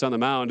 15 starts on the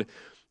mound.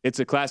 It's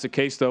a classic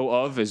case, though,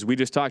 of, as we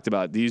just talked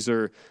about, these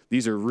are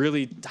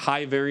really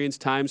high variance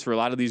times for a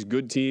lot of these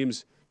good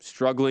teams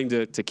struggling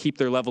to keep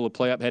their level of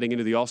play up heading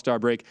into the All-Star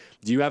break.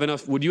 Would you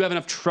have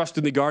enough trust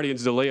in the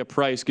Guardians to lay a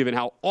price given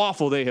how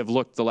awful they have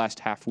looked the last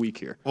half week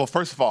here? Well,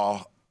 first of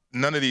all,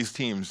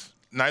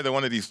 neither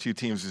one of these two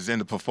teams is in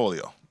the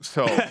portfolio.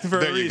 So for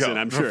there a you reason, go.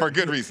 I'm sure. For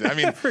good reason. I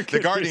mean, the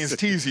Guardians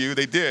tease you.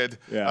 They did,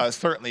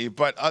 certainly.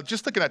 But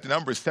just looking at the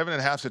numbers,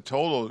 7.5 is the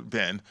total,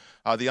 Ben.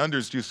 The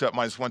under's juiced up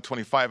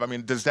 -125. I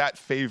mean, does that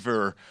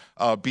favor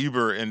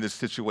Bieber in this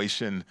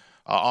situation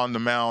on the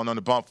mound, on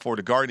the bump for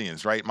the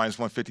Guardians, right?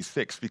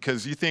 -156.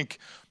 Because you think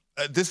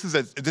this is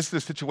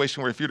a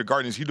situation where if you're the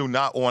Guardians, you do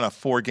not want a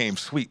 4-game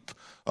sweep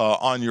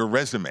on your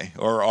resume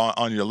or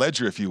on your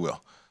ledger, if you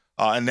will.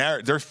 And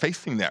they're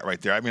facing that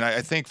right there. I mean,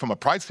 I think from a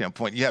pride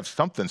standpoint, you have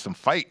some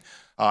fight,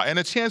 and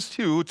a chance,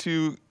 too,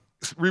 to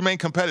remain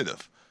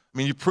competitive. I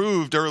mean, you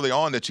proved early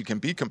on that you can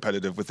be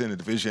competitive within the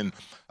division.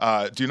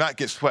 Do not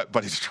get swept by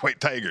the Detroit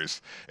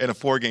Tigers in a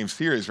 4-game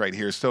series right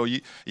here. So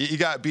you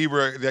got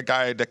Bieber, that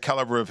guy, the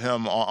caliber of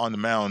him on the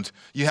mound.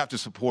 You have to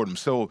support him.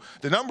 So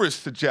the numbers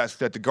suggest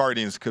that the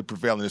Guardians could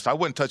prevail in this. I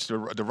wouldn't touch the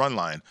run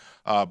line,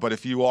 but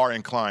if you are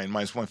inclined,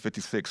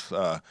 -156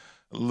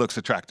 looks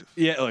attractive.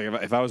 Yeah,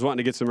 look, if I was wanting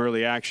to get some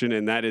early action,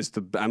 and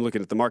I'm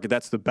looking at the market,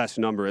 that's the best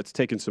number. It's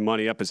taken some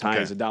money up as high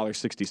as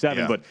 $1.67.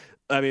 Yeah. But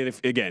I mean,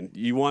 if again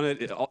you want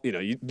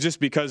to, just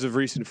because of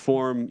recent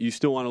form, you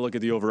still want to look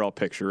at the overall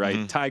picture, right?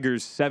 Mm-hmm.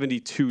 Tigers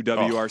 72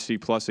 WRC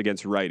plus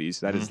against righties.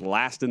 That is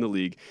last in the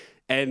league.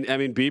 And I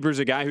mean, Bieber's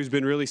a guy who's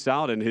been really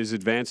solid, and his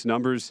advanced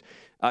numbers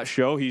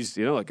show he's,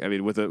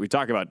 we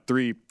talk about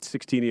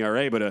 3.16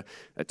 ERA, but a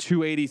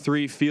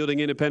 2.83 fielding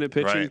independent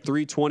pitching, right.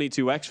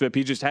 3.22 xFIP.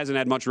 He just hasn't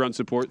had much run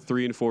support,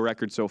 3-4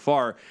 record so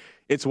far.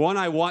 It's one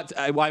I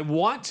really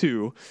want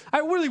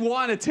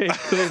to take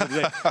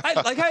today.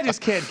 I just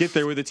can't get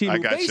there with a team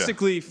who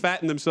basically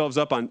fattened themselves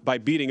up by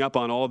beating up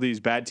on all these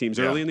bad teams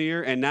early in the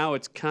year, and now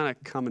it's kind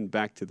of coming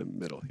back to the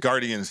middle here.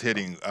 Guardians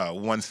hitting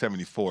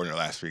 174 in their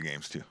last 3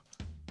 games too.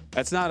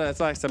 That's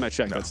last time I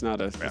checked. No.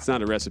 That's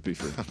not a recipe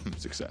for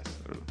success.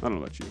 I don't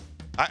know about you.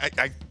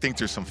 I think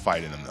there's some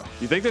fight in them, though.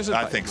 You think there's a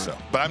fight? I think so,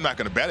 but I'm not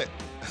going to bet it.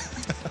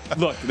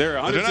 Look, there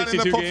are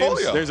 162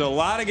 games. There's a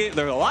lot of games.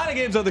 There are a lot of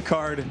games on the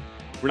card.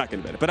 We're not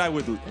going to bet it, but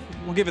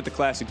we'll give it the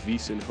classic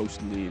VSiN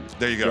host lean.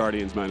 There you go.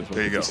 Guardians -156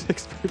 there you go.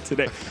 for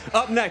today.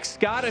 Up next,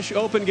 Scottish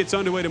Open gets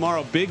underway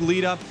tomorrow. Big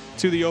lead up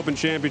to the Open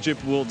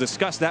Championship. We'll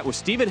discuss that with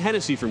Stephen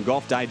Hennessy from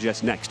Golf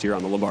Digest next here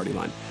on the Lombardi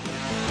Line.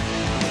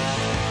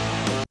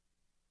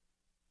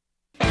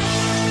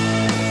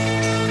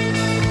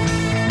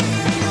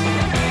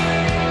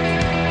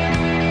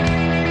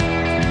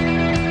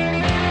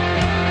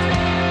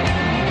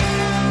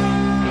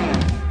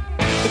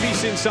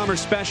 Summer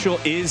special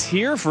is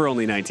here for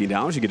only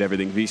 $19. You get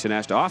everything VSiN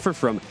has to offer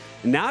from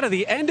now to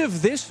the end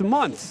of this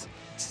month.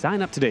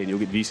 Sign up today and you'll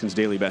get VSiN's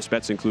daily best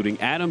bets,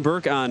 including Adam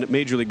Burke on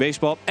Major League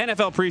Baseball,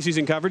 NFL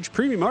preseason coverage,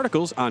 premium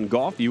articles on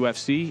golf,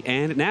 UFC,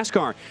 and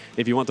NASCAR.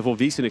 If you want the full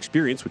VSiN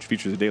experience, which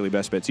features a daily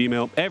best bets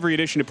email, every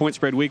edition of Point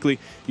Spread Weekly,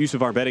 use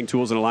of our betting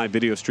tools, and a live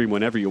video stream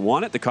whenever you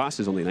want it. The cost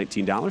is only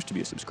 $19 to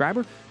be a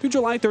subscriber through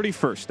July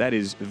 31st. That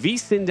is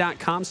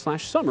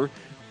vsin.com/summer,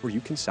 where you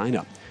can sign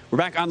up. We're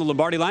back on the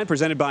Lombardi Line,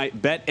 presented by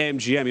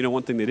BetMGM. You know,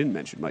 one thing they didn't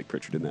mention, Mike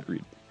Pritchard, in that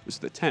read, was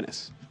the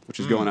tennis, which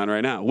is going on right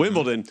now.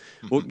 Wimbledon.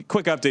 Well,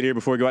 quick update here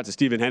before we go out to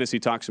Stephen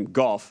Hennessy, talk some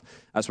golf.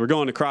 So we're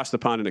going across the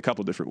pond in a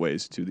couple different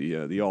ways to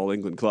the All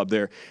England Club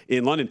there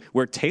in London,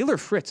 where Taylor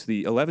Fritz,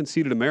 the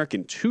 11th-seeded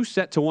American,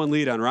 2-set-1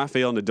 lead on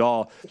Rafael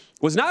Nadal,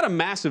 was not a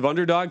massive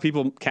underdog.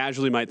 People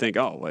casually might think,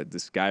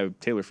 this guy,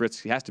 Taylor Fritz,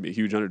 he has to be a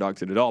huge underdog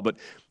to Nadal. But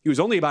he was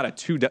only about a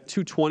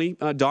 220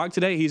 dog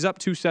today. He's up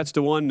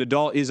 2-1.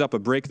 Nadal is up a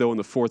break, though, in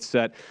the 4th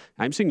set.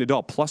 I'm seeing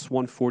Nadal plus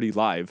 140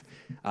 live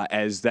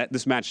as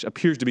this match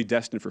appears to be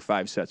destined for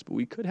 5 sets. But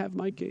we could have,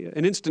 Mike,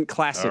 an instant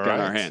classic on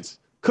our hands.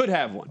 Could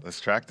have one.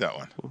 Let's track that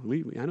one.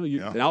 Well, I know you.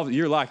 Yeah.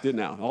 You're locked in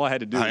now. All I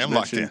had to do was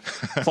mention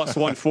plus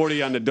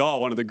 140 on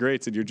Nadal, one of the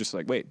greats, and you're just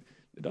like, wait,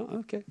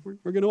 Okay, we're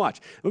going to watch.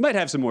 We might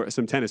have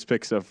some tennis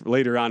picks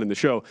later on in the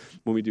show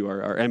when we do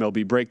our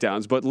MLB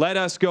breakdowns. But let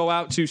us go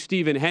out to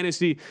Stephen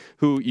Hennessy,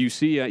 who you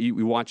see,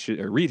 you watch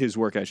or read his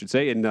work, I should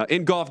say,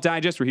 in Golf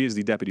Digest, where he is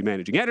the deputy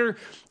managing editor.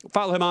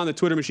 Follow him on the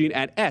Twitter machine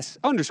at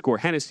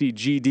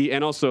 @S_HennessyGD,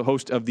 and also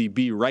host of the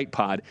Be Right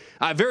Pod.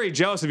 I'm very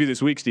jealous of you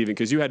this week, Stephen,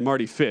 because you had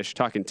Marty Fish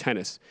talking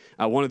tennis,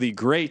 one of the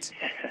great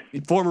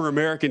former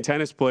American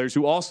tennis players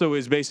who also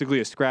is basically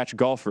a scratch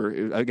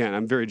golfer. Again,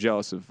 I'm very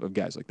jealous of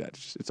guys like that.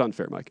 It's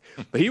unfair, Mike.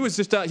 But he was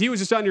just on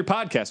your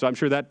podcast, so I'm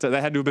sure that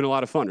had to have been a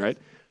lot of fun, right?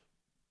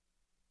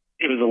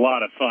 It was a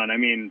lot of fun. I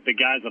mean, the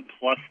guy's a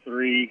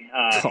 +3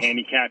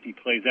 handicap. He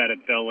plays out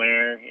at Bel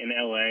Air in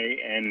L.A.,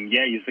 and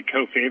yeah, he's the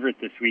co-favorite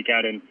this week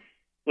out in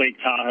Lake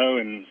Tahoe,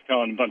 and was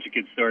telling a bunch of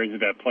good stories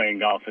about playing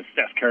golf with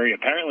Steph Curry.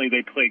 Apparently,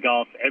 they play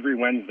golf every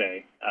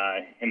Wednesday,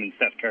 him and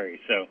Steph Curry.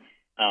 So.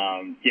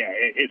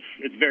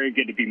 It's very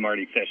good to be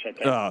Marty Fish, I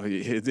think. Oh,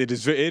 it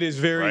is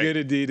very good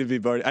indeed to be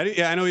Marty.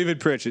 I know even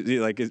Pritch,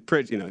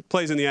 Pritch,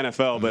 plays in the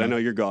NFL, but I know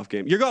your golf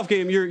game, you're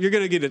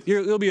gonna get it.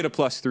 You'll be at a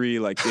 +3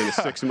 like in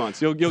 6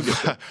 months. You'll get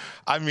there.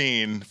 I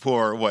mean,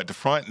 for what, the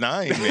front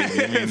 9? Maybe.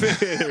 I mean,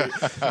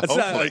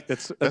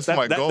 that's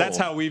my goal. That's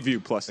how we view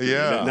 +3.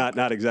 Yeah.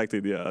 Not exactly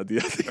the other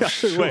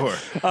sure. way.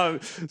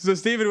 So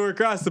Stephen, we're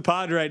across the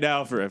pond right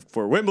now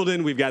for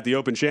Wimbledon. We've got the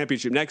Open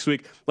Championship next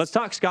week. Let's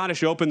talk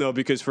Scottish Open though,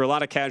 because for a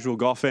lot of casual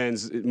golf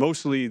fans,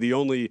 mostly the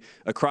only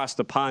across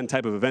the pond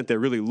type of event they're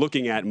really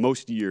looking at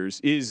most years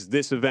is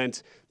this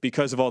event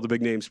because of all the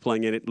big names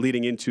playing in it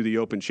leading into the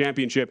Open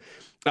Championship.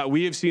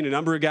 We have seen a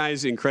number of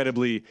guys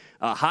incredibly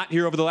hot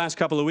here over the last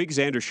couple of weeks.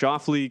 Xander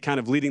Schauffele kind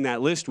of leading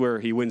that list where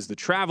he wins the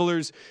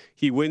Travelers.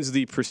 He wins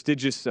the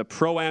prestigious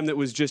Pro-Am that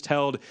was just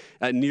held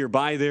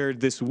nearby there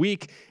this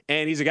week.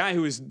 And he's a guy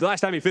who the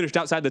last time he finished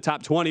outside the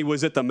top 20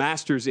 was at the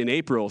Masters in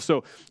April.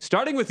 So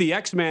starting with the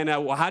X-Man,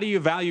 how do you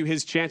value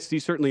his chances?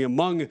 He's certainly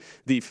among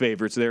the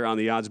favorites there on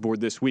the odds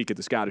board this week at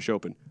the Scottish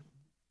Open.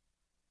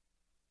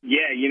 Yeah,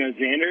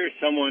 Xander is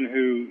someone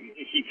who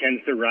he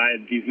tends to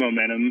ride these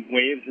momentum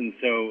waves. And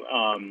so,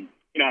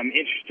 I'm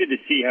interested to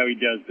see how he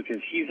does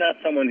because he's not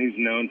someone who's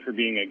known for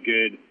being a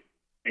good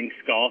links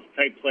golf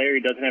type player.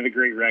 He doesn't have a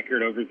great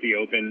record over at the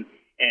Open.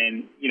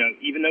 And,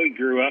 even though he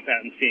grew up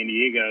out in San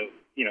Diego,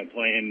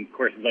 playing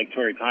courses like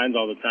Torrey Pines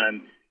all the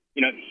time,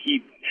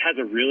 he has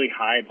a really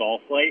high ball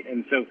flight.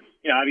 And so,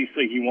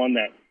 obviously he won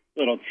that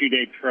little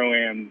 2-day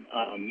Pro-Am.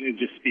 It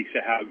just speaks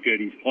to how good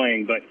he's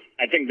playing. But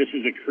I think this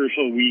is a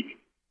crucial week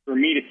for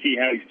me to see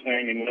how he's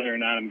playing and whether or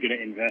not I'm going to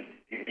invest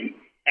in him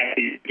as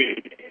he's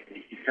good.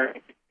 He's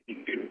currently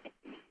good.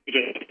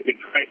 Good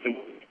price.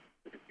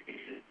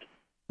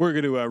 We're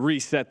going to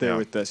reset there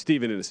with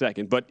Stephen in a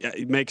second, but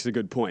it makes a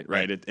good point,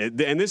 right?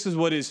 And this is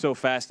what is so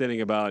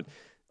fascinating about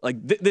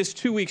this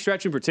 2-week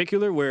stretch in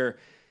particular, where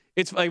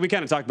it's like we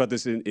kind of talked about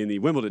this in the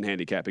Wimbledon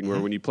handicapping, where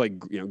when you play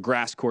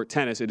grass court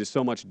tennis, it is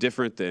so much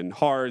different than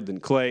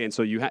clay, and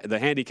so the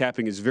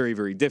handicapping is very,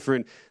 very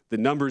different. The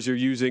numbers you're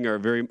using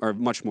are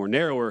much more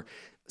narrower.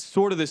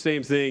 Sort of the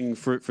same thing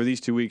for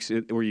these 2 weeks,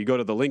 where you go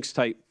to the links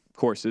type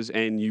courses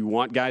and you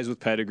want guys with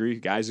pedigree,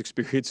 guys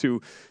experience who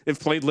have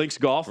played links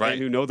golf and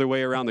who know their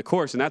way around the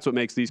course, and that's what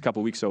makes these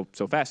couple weeks so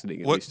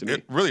fascinating, at least to me.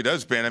 It really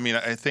does, Ben. I mean,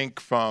 I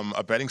think from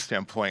a betting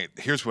standpoint,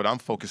 here's what I'm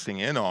focusing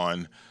in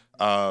on.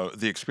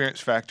 The experience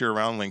factor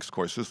around links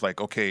courses, like,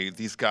 okay,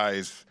 these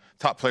guys,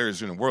 top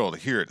players in the world, are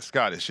here at the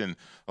Scottish, and,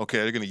 okay,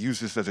 they're going to use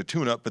this as a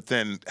tune-up, but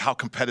then how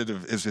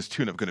competitive is this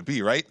tune-up going to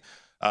be, right?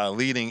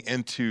 Leading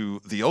into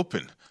the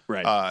Open.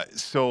 Right.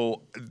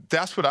 So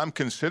that's what I'm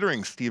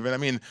considering, Stephen. I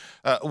mean,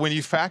 when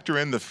you factor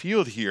in the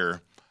field here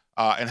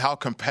and how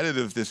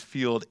competitive this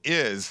field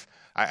is,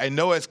 I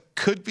know it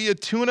could be a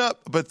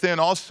tune-up, but then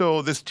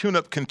also this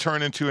tune-up can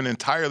turn into an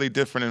entirely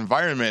different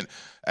environment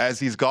as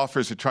these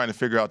golfers are trying to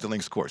figure out the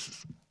links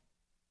courses.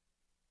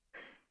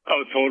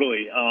 Oh,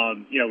 totally.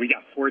 We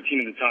got 14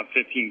 of the top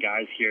 15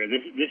 guys here.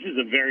 This is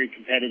a very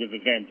competitive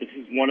event. This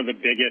is one of the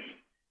biggest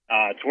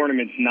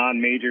tournaments,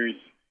 non-majors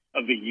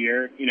of the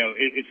year.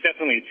 It's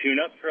definitely a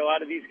tune-up for a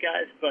lot of these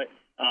guys, but,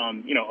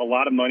 a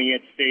lot of money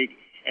at stake.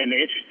 And the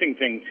interesting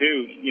thing,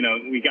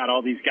 too, we got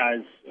all these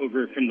guys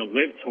over from the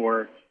LIV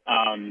Tour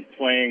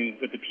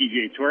playing with the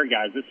PGA Tour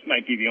guys. This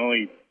might be the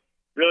only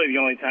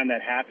time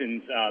that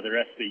happens the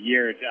rest of the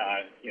year,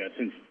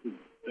 since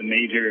the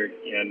major,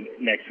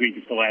 next week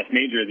is the last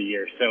major of the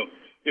year. So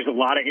there's a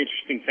lot of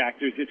interesting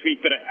factors this week,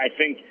 but I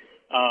think,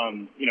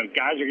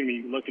 guys are going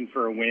to be looking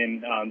for a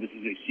win. This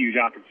is a huge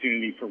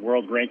opportunity for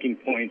world ranking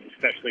points,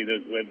 especially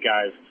those LIV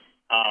guys.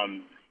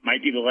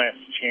 Might be the last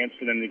chance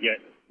for them to get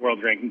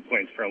world ranking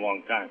points for a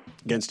long time.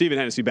 Again, Stephen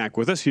Hennessy back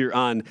with us here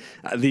on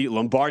the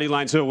Lombardi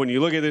line. So when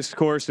you look at this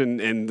course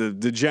and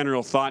the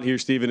general thought here,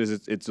 Stephen, is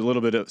it's a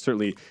little bit of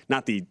certainly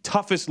not the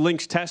toughest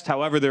links test.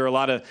 However, there are a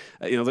lot of,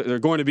 there are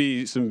going to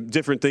be some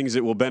different things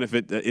that will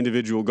benefit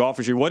individual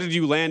golfers here. What did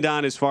you land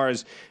on as far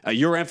as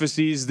your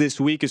emphases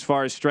this week as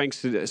far as strengths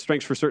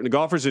for certain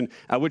golfers, and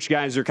which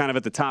guys are kind of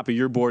at the top of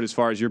your board as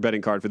far as your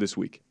betting card for this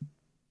week?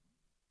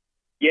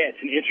 Yeah,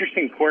 it's an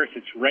interesting course.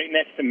 It's right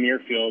next to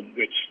Muirfield,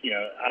 which,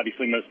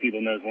 obviously most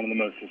people know is one of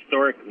the most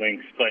historic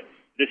links. But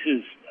this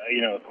is,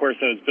 a course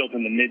that was built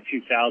in the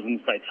mid-2000s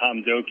by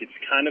Tom Doak. It's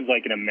kind of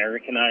like an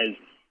Americanized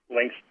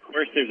links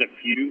course. There's a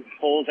few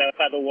holes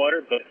outside the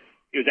water, but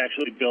it was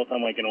actually built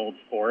on like an old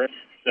forest.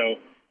 So,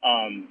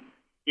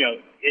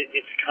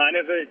 it's kind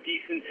of a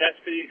decent test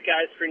for these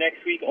guys for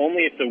next week,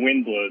 only if the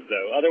wind blows,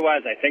 though.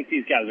 Otherwise, I think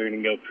these guys are going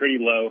to go pretty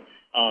low.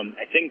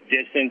 I think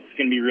distance is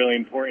going to be really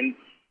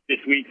important. This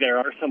week, there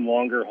are some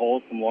longer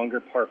holes, some longer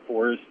par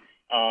fours.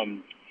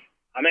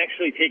 I'm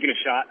actually taking a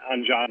shot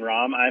on Jon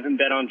Rahm. I haven't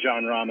bet on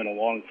Jon Rahm in a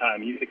long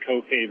time. He's the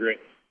co-favorite,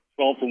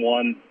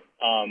 12-1.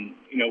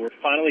 We're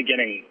finally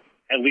getting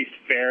at least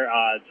fair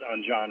odds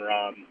on Jon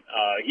Rahm.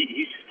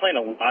 He's just playing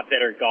a lot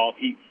better golf.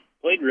 He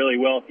played really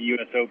well at the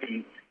U.S.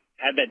 Open,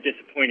 had that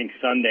disappointing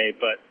Sunday,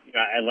 but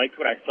I liked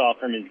what I saw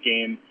from his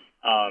game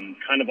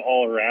kind of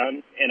all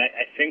around. And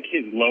I think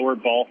his lower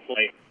ball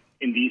flight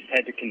in these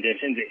types of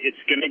conditions,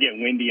 it's going to get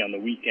windy on the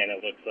weekend,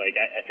 it looks like.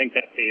 I think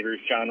that favors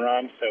Jon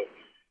Rahm, so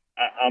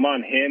I'm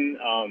on him.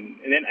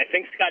 And then I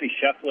think Scottie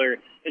Scheffler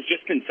has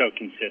just been so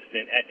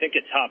consistent. I think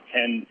a top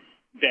 10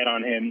 bet on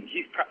him.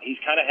 He's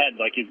kind of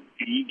had like his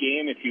B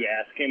game, if you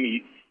ask him.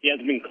 He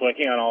hasn't been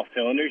clicking on all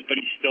cylinders,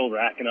 but he's still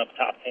racking up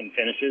top 10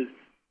 finishes.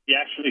 He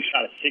actually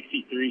shot a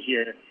 63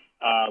 here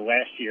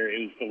last year.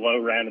 It was the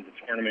low round of the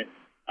tournament.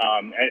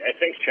 I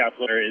think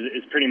Scheffler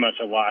is pretty much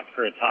a lock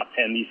for a top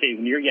 10 these days,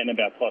 and you're getting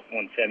about plus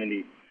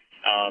 170.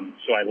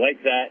 So I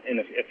like that. And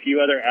a few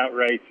other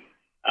outrights.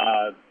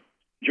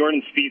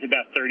 Jordan Spieth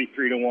about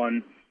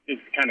 33-1. This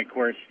is the kind of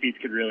course Spieth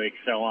could really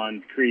excel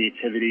on: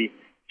 creativity,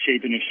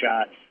 shaping his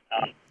shots.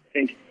 I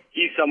think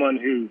he's someone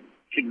who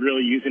could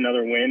really use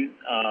another win.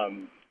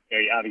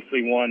 He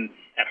obviously won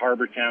at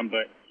Harbour Town,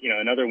 but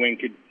another win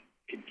could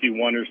do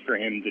wonders for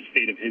him, the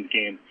state of his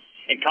game.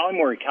 And Colin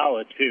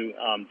Morikawa, too,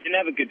 didn't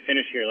have a good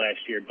finish here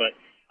last year, but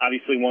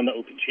obviously won the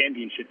Open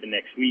Championship the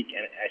next week.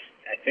 And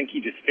I think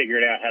he just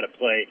figured out how to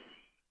play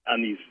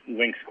on these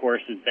links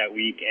courses that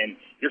week. And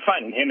you're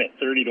finding him at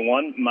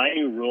 30-1. My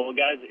new rule,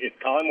 guys, if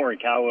Colin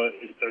Morikawa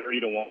is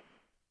 30-1,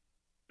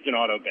 it's an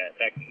auto bet.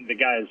 The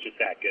guy is just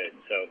that good.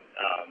 So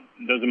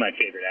those are my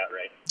favorite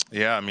outright.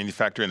 Yeah, I mean, you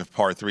factor in the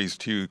par threes,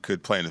 too,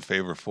 could play in the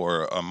favor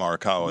for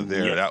Morikawa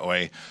there that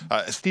way.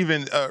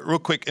 Stephen, real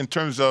quick, in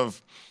terms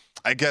of,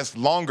 I guess,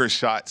 longer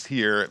shots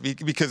here,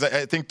 because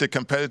I think the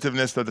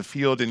competitiveness of the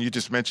field, and you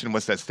just mentioned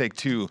what's at stake,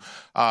 too,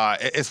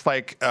 it's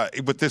like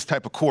with this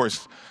type of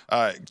course,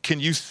 can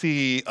you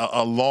see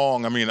a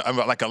long,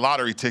 like a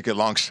lottery ticket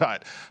long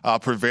shot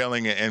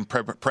prevailing and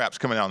perhaps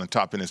coming out on the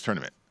top in this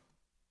tournament?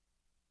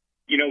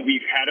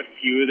 We've had a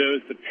few of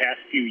those the past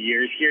few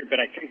years here, but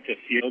I think the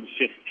field's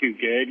just too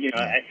good.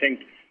 I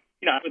think,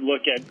 I would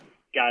look at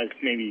guys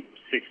maybe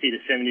 60 to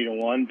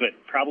 70-1, but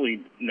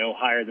probably no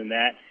higher than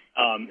that.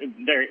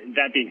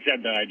 That being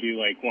said, though, I do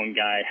like one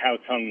guy, Hao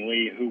Tung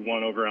Lee, who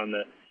won over on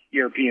the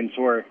European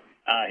Tour.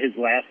 His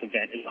last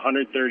event is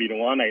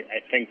 130-1. I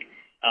think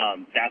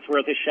that's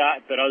worth a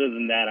shot. But other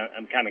than that,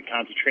 I'm kind of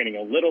concentrating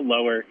a little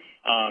lower.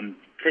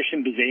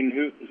 Christian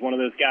Bezuidenhout is one of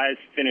those guys,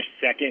 finished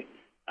second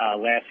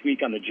last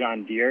week on the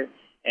John Deere.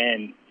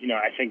 And,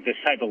 I think this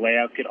type of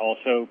layout could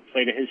also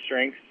play to his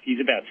strengths. He's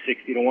about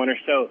 60-1 or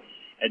so.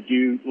 I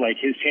do like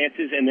his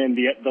chances. And then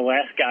the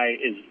last guy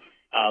is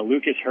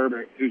Lucas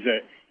Herbert, who's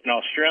an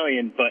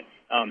Australian, but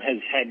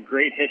has had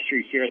great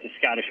history here at the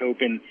Scottish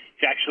Open.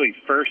 He's actually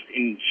first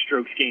in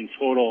strokes gained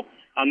total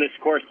on this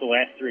course the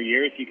last 3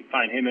 years. You can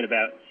find him at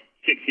about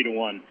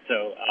 60-1.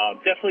 So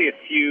definitely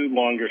a few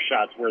longer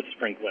shots worth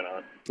sprinkling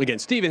on. Again,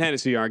 Stephen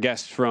Hennessy, our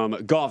guest from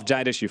Golf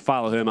Digest. You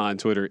follow him on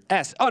Twitter,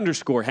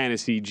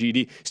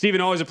 @_HennessyGD. Stephen,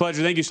 always a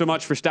pleasure. Thank you so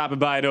much for stopping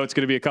by. I know it's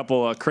going to be a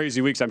couple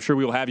crazy weeks. I'm sure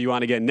we will have you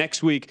on again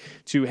next week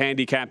to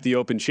handicap the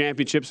Open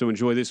Championship. So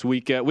enjoy this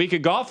week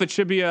of golf. It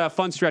should be a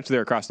fun stretch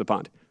there across the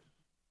pond.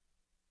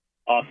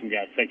 Awesome,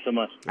 guys. Thanks so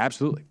much.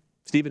 Absolutely.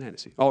 Stephen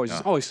Hennessy,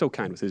 always so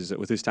kind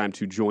with his time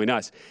to join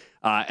us.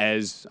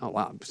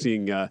 I'm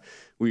seeing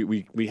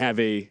we have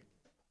a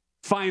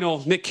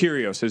final. Nick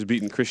Kyrgios has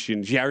beaten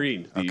Christian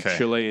Garin, the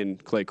Chilean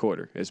clay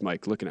courter. As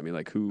Mike looking at me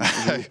like, who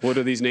what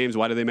are these names?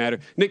 Why do they matter?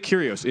 Nick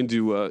Kyrgios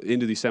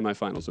into the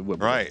semifinals of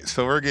Wimbledon. Right.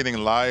 So we're getting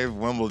live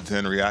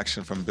Wimbledon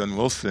reaction from Ben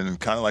Wilson,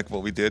 kind of like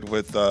what we did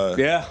with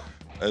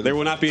there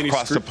will not be any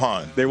across the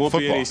pond. There won't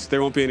be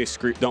any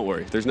scream. Don't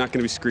worry. There's not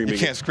going to be screaming. You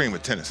can't scream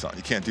with tennis on.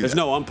 You can't do There's that.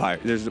 no umpire.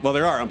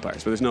 There are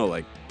umpires, but there's no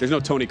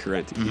Tony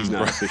Correnti. He's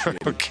not officially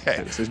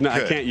tennis.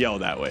 I can't yell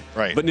that way.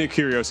 Right. But Nick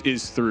Kyrgios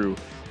is through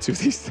to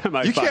these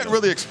semifinals. You can't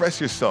really express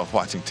yourself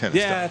watching tennis.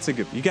 Yeah, that's a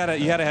good. You gotta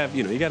have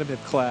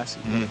class.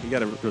 You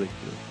gotta really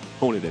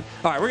hone it in.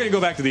 All right, we're gonna go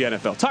back to the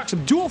NFL. Talk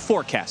some dual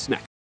forecasts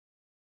next.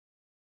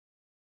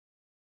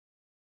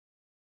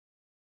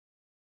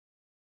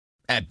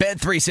 At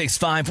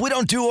Bet365, we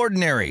don't do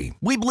ordinary.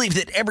 We believe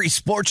that every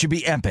sport should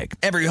be epic.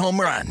 Every home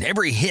run,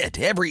 every hit,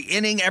 every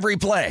inning, every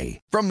play.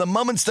 From the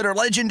moments that are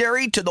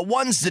legendary to the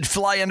ones that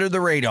fly under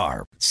the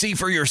radar. See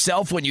for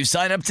yourself when you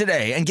sign up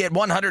today and get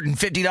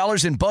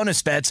 $150 in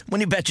bonus bets when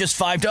you bet just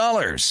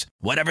 $5.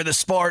 Whatever the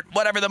sport,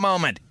 whatever the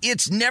moment,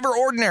 it's never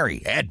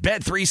ordinary at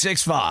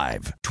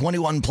Bet365.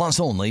 21 plus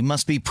only.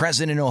 Must be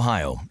present in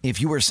Ohio.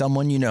 If you or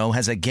someone you know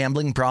has a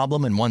gambling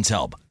problem and wants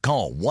help,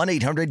 call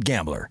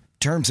 1-800-GAMBLER.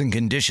 Terms and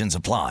conditions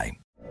apply.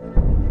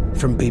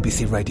 From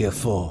BBC Radio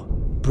 4,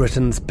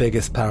 Britain's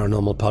biggest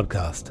paranormal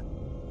podcast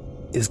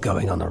is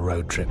going on a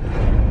road trip.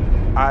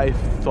 I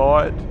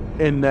thought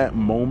in that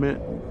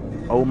moment,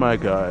 oh my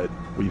God,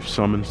 we've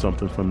summoned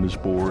something from this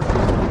board.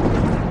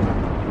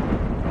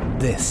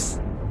 This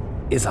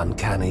is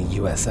Uncanny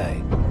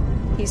USA.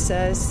 He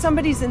says,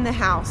 somebody's in the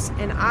house,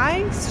 and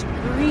I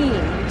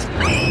screamed.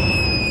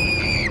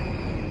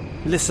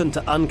 Listen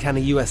to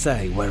Uncanny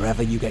USA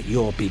wherever you get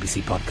your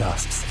BBC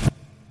podcasts,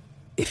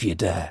 if you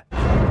dare.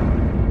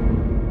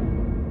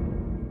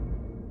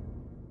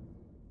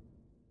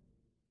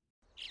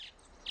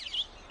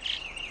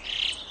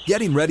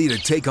 Getting ready to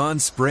take on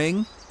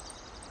spring?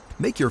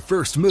 Make your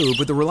first move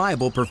with the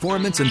reliable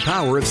performance and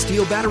power of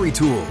Steel battery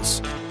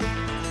tools.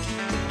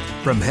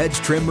 From hedge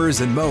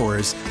trimmers and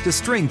mowers to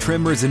string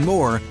trimmers and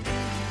more,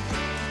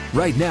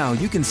 right now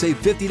you can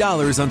save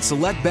 $50 on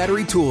select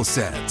battery tool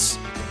sets.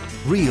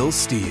 Real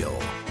Steel.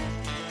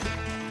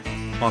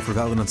 Offer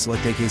valid on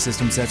select AK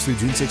system sets through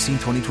June 16,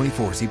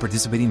 2024. See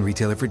participating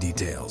retailer for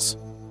details.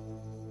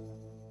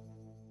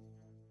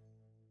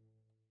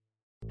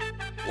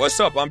 What's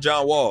up? I'm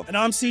John Wall. And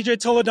I'm CJ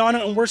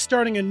Toledano, and we're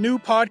starting a new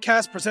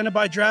podcast presented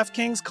by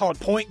DraftKings called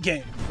Point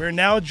Game. We're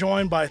now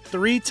joined by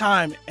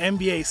three-time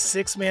NBA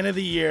Sixth Man of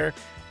the Year,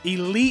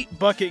 elite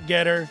bucket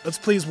getter. Let's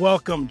please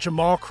welcome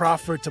Jamal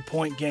Crawford to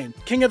Point Game.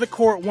 King of the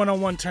Court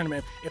one-on-one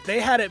tournament. If they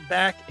had it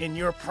back in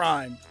your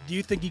prime, do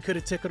you think you could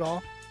have took it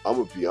all? I'm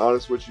going to be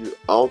honest with you.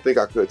 I don't think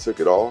I could have took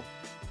it all,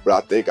 but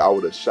I think I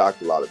would have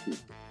shocked a lot of people.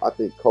 I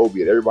think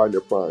Kobe and everybody in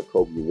their prime,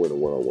 Kobe would win a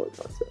one-on-one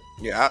contest.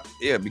 Yeah,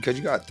 because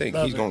you got to think,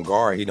 he's going to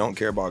guard. He don't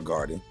care about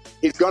guarding.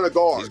 He's going to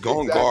guard. He's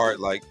going to guard.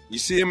 Like, you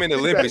see him in the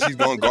Olympics, he's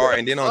going to guard.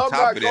 And then on top of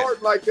that. I'm not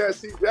guarding like that,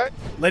 CJ.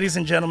 Ladies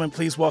and gentlemen,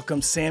 please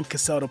welcome Sam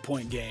Cassell to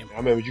Point Game. I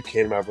remember you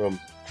came out from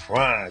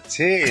crying,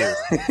 tears.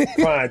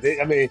 Crying.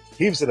 I mean,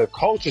 he was in a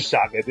culture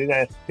shock. And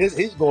then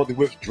he's going through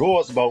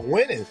withdrawals about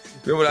winning.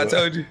 Remember what I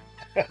told you?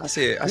 I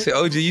said,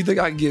 OG, you think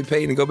I can get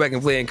paid and go back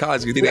and play in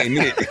college because it ain't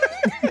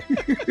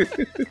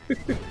it?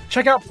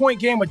 Check out Point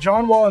Game with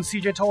John Wall and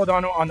CJ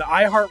Toledano on the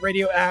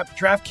iHeartRadio app,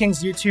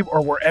 DraftKings YouTube,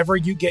 or wherever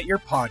you get your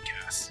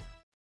podcasts.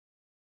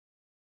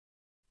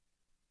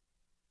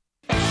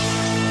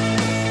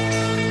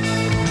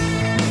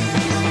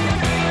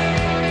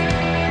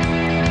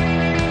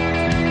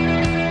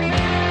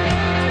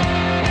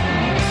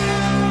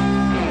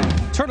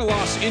 Turn a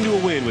loss into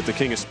a win with the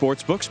king of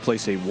sportsbooks.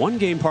 Place a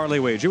one-game parlay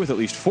wager with at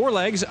least 4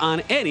 legs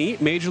on any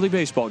Major League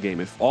Baseball game.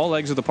 If all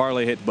legs of the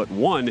parlay hit but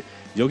one,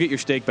 you'll get your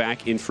stake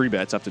back in free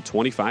bets up to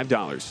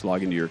 $25.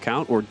 Log into your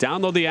account or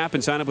download the app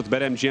and sign up with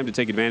BetMGM to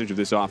take advantage of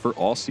this offer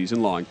all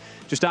season long.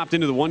 Just opt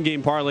into the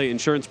one-game parlay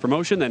insurance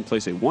promotion, then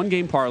place a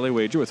one-game parlay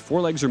wager with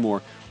 4 legs or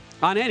more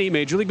on any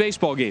Major League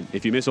Baseball game.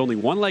 If you miss only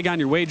one leg on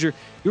your wager,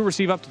 you'll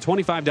receive up to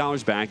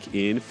 $25 back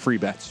in free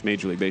bets.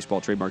 Major League Baseball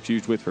trademarks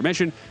used with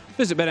permission.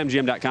 Visit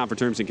BetMGM.com for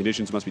terms and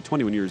conditions. Must be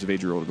 21 years of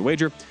age or older to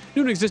wager.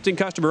 New and existing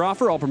customer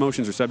offer. All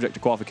promotions are subject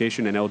to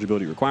qualification and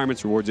eligibility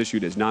requirements. Rewards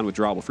issued as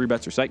non-withdrawable free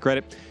bets or site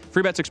credit.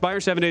 Free bets expire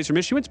 7 days from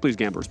issuance. Please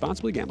gamble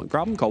responsibly. Gambling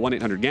problem? Call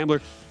 1-800-GAMBLER.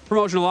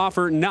 Promotional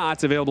offer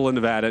not available in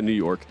Nevada, New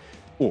York,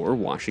 or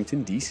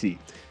Washington, D.C.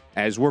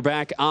 As we're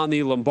back on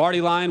the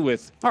Lombardi line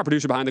with our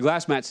producer behind the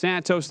glass, Matt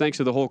Santos. Thanks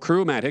to the whole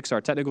crew. Matt Hicks,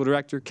 our technical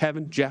director,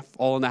 Kevin, Jeff,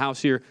 all in the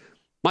house here.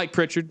 Mike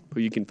Pritchard,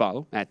 who you can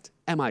follow at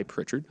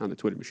MIPritchard on the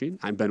Twitter machine.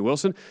 I'm Ben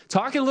Wilson.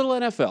 Talking a little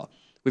NFL.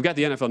 We've got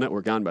the NFL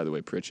Network on, by the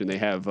way, Pritch, and they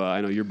have,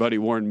 I know your buddy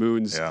Warren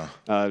Moon's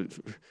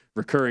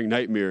recurring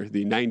nightmare,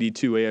 the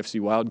 92 AFC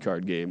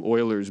wildcard game,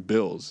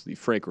 Oilers-Bills, the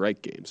Frank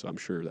Reich game. So I'm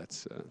sure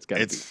it's got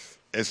to be.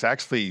 It's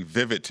actually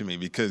vivid to me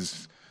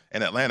because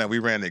in Atlanta, we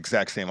ran the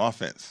exact same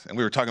offense. And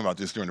we were talking about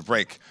this during the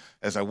break.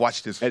 As I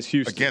watched this,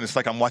 again, it's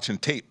like I'm watching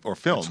tape or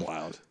film. That's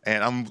wild.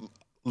 And I'm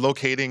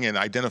locating and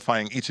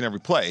identifying each and every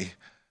play.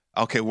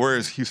 Okay, where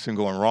is Houston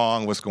going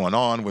wrong? What's going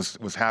on?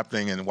 What's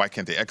happening? And why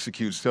can't they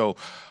execute? So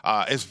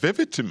it's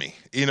vivid to me.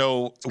 You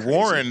know,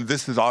 Warren,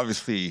 this is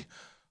obviously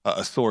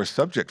a sore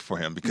subject for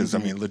him because, I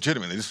mean,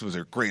 legitimately, this was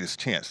their greatest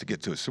chance to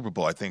get to a Super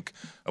Bowl, I think,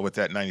 with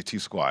that 92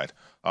 squad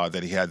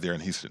that he had there in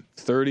Houston.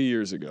 30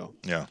 years ago.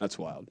 Yeah. That's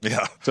wild.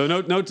 Yeah. So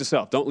note to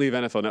self, don't leave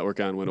NFL Network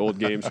on when old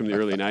games from the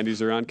early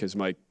 90s are on because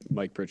Mike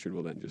Pritchard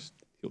will then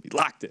he'll be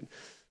locked in.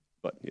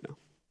 But, you know.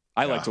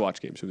 I like to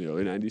watch games from the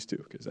early 90s,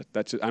 too, because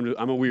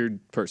I'm a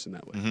weird person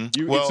that way.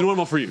 It's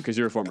normal for you because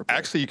you're a former player.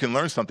 Actually, you can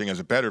learn something as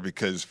a bettor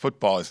because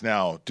football is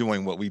now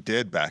doing what we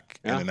did back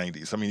in the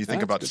 90s. I mean, you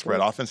think about the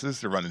spread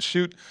offenses, the run and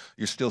shoot.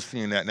 You're still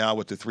seeing that now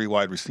with the 3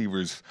 wide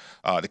receivers,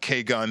 the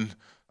K-gun,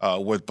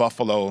 with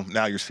Buffalo.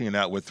 Now you're seeing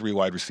that with 3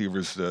 wide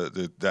receivers,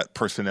 that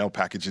personnel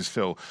packages.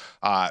 So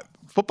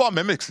football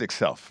mimics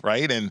itself,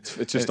 right? And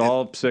it's just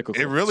all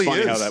cyclical. It really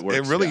is. How that works.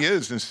 It really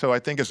is. And so I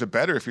think as a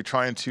bettor, if you're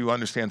trying to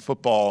understand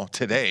football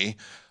today,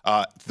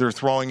 they're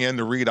throwing in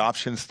the read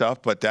option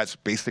stuff, but that's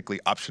basically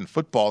option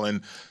football.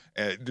 And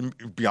to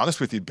be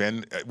honest with you,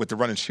 Ben, with the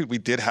run and shoot, we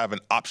did have an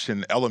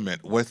option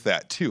element with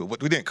that too.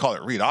 We didn't call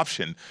it read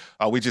option.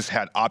 We just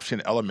had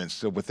option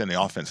elements within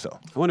the offense, though.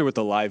 I wonder what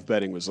the live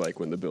betting was like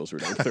when the Bills were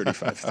down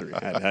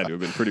 35-3. Had to have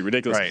been pretty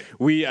ridiculous. Right.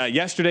 We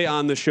yesterday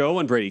on the show,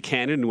 when Brady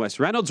Cannon and Wes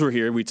Reynolds were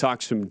here, we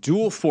talked some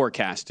dual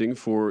forecasting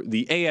for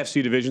the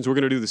AFC divisions. We're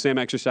going to do the same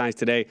exercise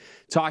today,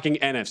 talking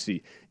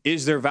NFC.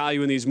 Is there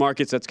value in these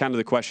markets? That's kind of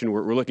the question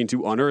we're looking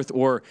to unearth.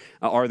 Or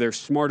are there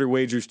smarter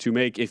wagers to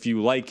make if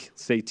you like,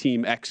 say,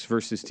 Team X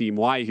versus Team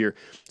Y here?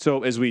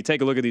 So as we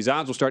take a look at these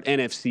odds, we'll start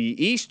NFC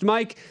East,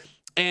 Mike.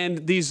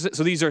 And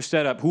these are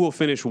set up. Who will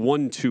finish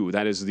 1-2?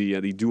 That is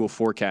the dual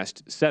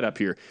forecast setup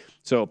here.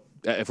 So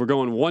if we're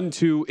going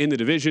 1-2 in the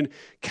division,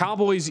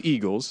 Cowboys,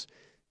 Eagles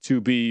to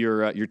be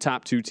your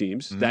top 2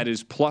 teams. Mm-hmm. That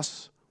is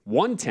plus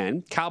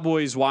 110.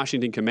 Cowboys,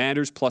 Washington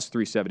Commanders plus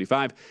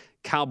 375.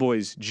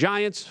 Cowboys,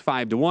 Giants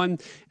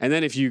 5-1, and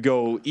then if you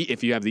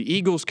have the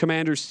Eagles,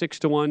 Commanders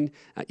 6-1,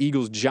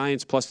 Eagles,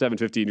 Giants plus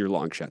 750 in your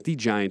long shot. The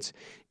Giants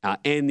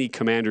and the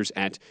Commanders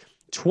at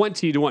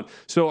 20-1.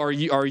 So are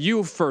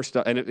you first?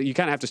 And you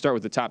kind of have to start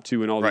with the top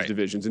 2 in all these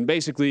divisions and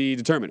basically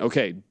determine.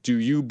 Okay, do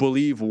you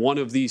believe one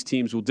of these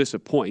teams will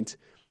disappoint?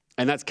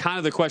 And that's kind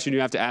of the question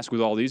you have to ask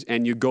with all these,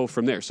 and you go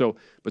from there. So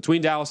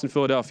between Dallas and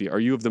Philadelphia, are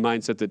you of the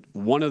mindset that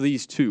one of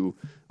these 2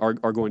 are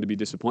going to be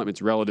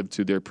disappointments relative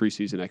to their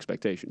preseason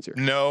expectations here?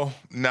 No,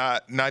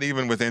 not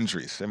even with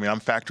injuries. I mean, I'm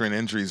factoring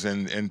injuries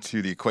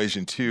into the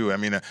equation too. I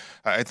mean,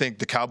 I think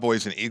the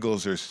Cowboys and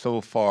Eagles are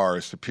so far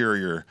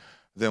superior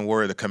than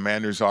where the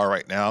Commanders are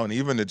right now, and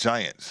even the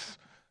Giants.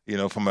 You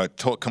know, from a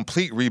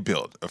complete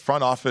rebuild, a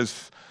front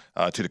office.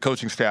 To the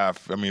coaching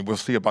staff. I mean, we'll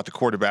see about the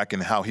quarterback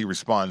and how he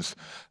responds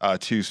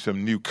to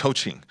some new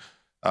coaching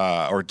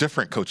or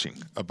different coaching.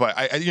 But,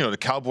 the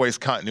Cowboys'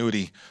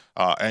 continuity,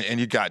 and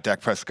you got Dak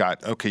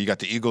Prescott. Okay, you got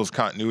the Eagles'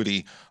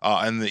 continuity,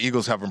 and the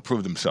Eagles have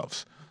improved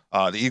themselves.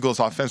 The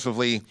Eagles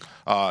offensively,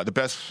 the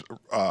best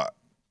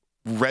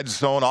red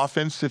zone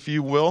offense, if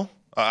you will,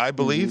 I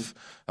believe,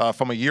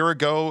 from a year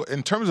ago.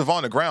 In terms of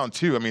on the ground,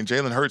 too, I mean,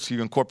 Jalen Hurts,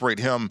 you incorporate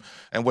him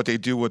and what they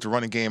do with the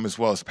running game as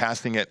well as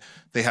passing it.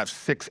 They have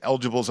 6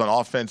 eligibles on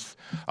offense.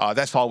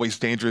 That's always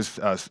dangerous.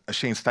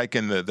 Shane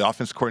Steichen, the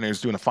offense coordinator,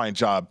 is doing a fine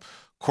job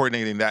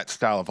coordinating that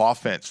style of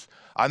offense.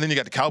 And then you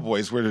got the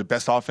Cowboys, who were the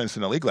best offense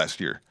in the league last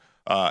year.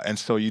 And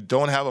so you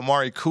don't have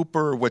Amari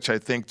Cooper, which I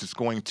think is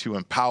going to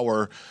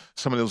empower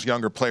some of those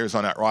younger players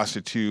on that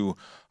roster too.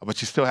 But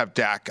you still have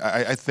Dak.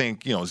 I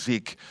think,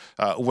 Zeke,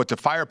 with the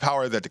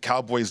firepower that the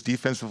Cowboys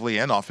defensively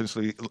and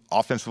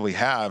offensively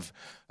have,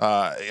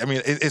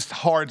 it's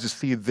hard to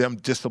see them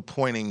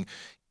disappointing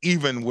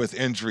even with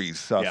injuries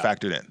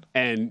factored in.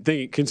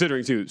 And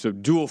considering, too, so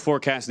dual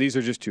forecasts, these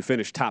are just to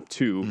finish top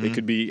 2. Mm-hmm. It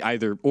could be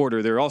either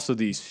order. There are also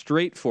these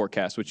straight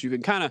forecasts, which you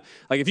can kind of,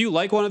 like if you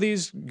like one of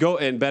these, go,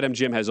 and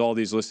BetMGM has all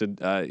these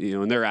listed,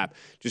 in their app.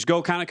 Just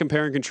go kind of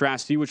compare and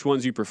contrast, see which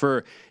ones you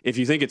prefer. If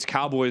you think it's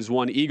Cowboys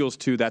 1, Eagles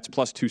 2, that's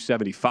plus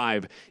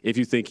 275. If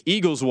you think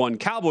Eagles 1,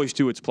 Cowboys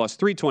 2, it's plus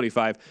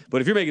 325.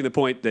 But if you're making the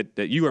point that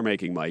you are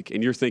making, Mike,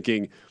 and you're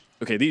thinking,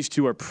 okay, these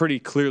 2 are pretty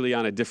clearly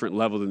on a different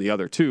level than the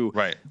other 2.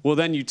 Right. Well,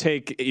 then you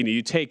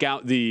take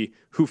out the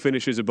who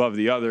finishes above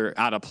the other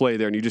out of play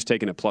there, and you're just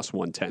taking a plus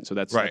 110. So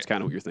that's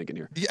kind of what you're thinking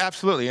here. Yeah,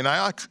 absolutely. And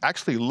I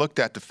actually looked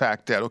at the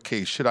fact that,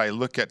 okay, should I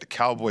look at the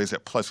Cowboys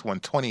at plus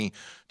 120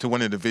 to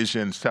win a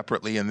division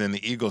separately, and then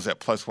the Eagles at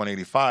plus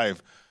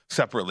 185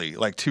 separately,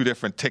 like 2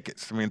 different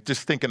tickets? I mean,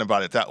 just thinking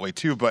about it that way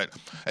too. But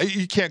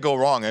you can't go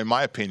wrong, in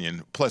my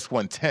opinion, plus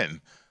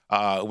 110.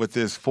 With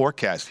this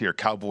forecast here,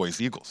 Cowboys,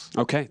 Eagles.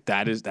 Okay,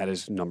 that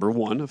is number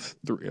 1 of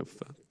 3 of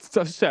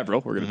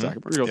several. We're going to talk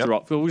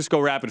about. We'll just go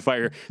rapid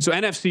fire. So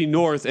NFC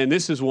North, and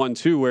this is one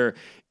too where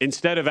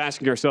instead of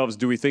asking ourselves,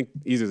 do we think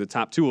either the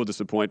top 2 will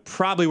disappoint?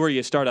 Probably where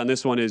you start on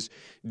this one is,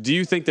 do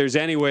you think there's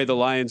any way the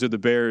Lions or the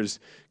Bears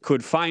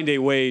could find a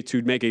way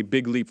to make a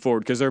big leap forward?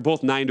 Because they're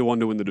both 9-1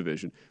 to win the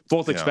division.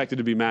 Both expected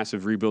to be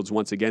massive rebuilds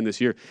once again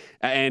this year.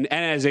 And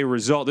as a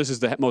result, this is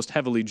the most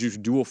heavily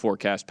juiced dual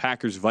forecast.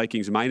 Packers,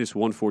 Vikings, minus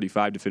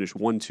 145 to finish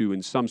 1-2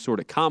 in some sort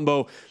of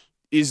combo.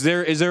 Is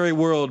there a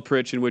world,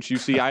 Pritch, in which you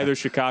see either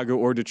Chicago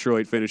or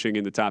Detroit finishing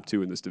in the top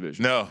 2 in this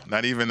division? No,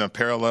 not even a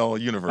parallel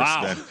universe.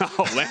 Wow. Ben.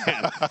 Oh,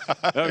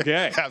 man.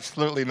 Okay.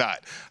 Absolutely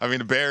not. I mean,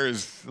 the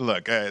Bears,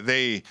 look,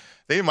 they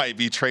might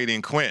be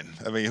trading Quinn.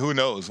 I mean, who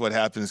knows what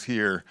happens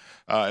here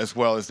as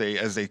well as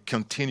they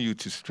continue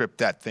to strip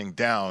that thing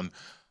down.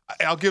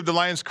 I'll give the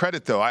Lions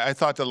credit, though. I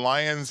thought the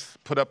Lions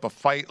put up a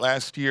fight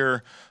last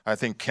year. I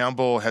think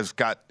Campbell has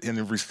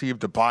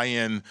received a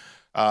buy-in.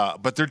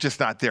 But they're just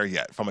not there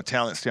yet from a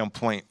talent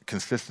standpoint,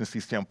 consistency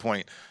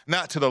standpoint,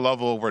 not to the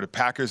level where the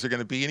Packers are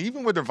going to be. And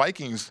even with the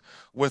Vikings,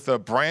 with a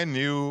brand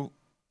new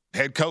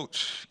head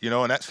coach, in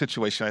that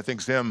situation. I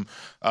think Zim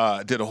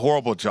did a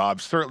horrible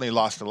job, certainly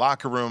lost the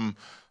locker room.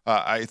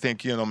 I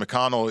think,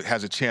 McConnell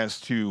has a chance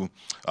to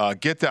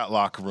get that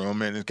locker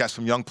room, and it's got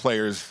some young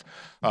players,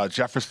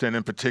 Jefferson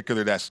in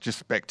particular, that's just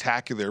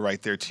spectacular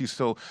right there, too.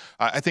 So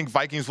I think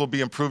Vikings will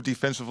be improved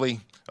defensively,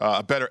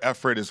 a better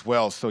effort as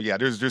well. So, yeah,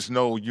 there's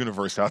no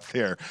universe out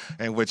there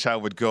in which I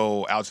would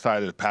go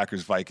outside of the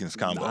Packers-Vikings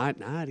combo.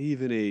 Not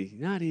even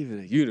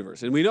a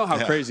universe. And we know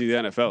how crazy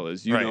the NFL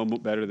is. You know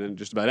better than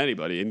just about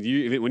anybody.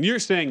 And when you're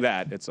saying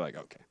that, it's like,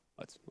 okay.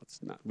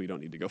 Let's not. We don't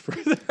need to go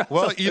further.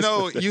 Well,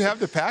 you have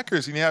the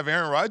Packers and you have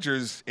Aaron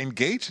Rodgers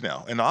engaged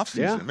now in offseason.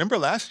 Yeah. Remember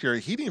last year,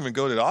 he didn't even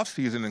go to the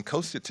offseason and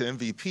coast it to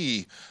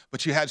MVP,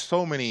 but you had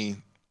so many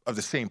of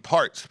the same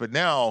parts. But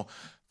now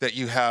that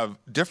you have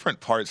different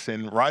parts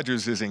and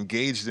Rodgers is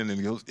engaged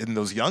in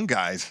those young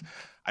guys,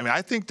 I mean,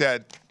 I think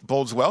that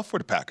bodes well for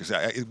the Packers.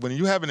 When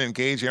you have an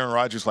engaged Aaron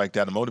Rodgers like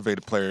that, a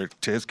motivated player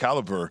to his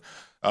caliber,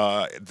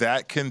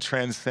 that can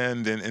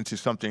transcend into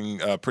something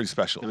pretty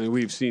special. I mean,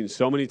 we've seen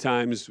so many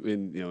times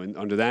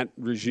under that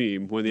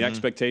regime when the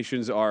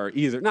expectations are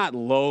either not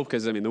low,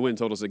 because the win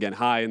total's again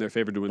high and they're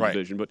favored to win the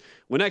division, but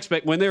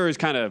when there is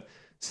kind of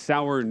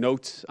sour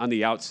notes on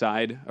the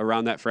outside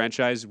around that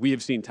franchise, we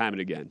have seen time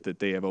and again that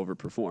they have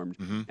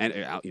overperformed and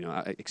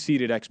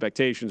exceeded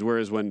expectations.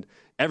 Whereas when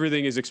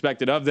everything is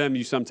expected of them,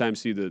 you sometimes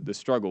see the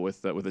struggle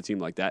with a team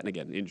like that. And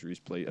again,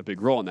 injuries play a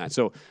big role in that.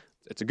 So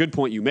it's a good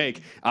point you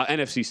make.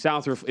 NFC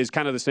South is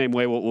kind of the same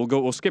way.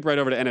 We'll skip right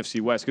over to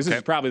NFC West because this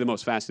is probably the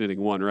most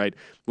fascinating one, right?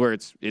 Where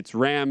it's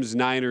Rams,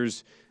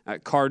 Niners,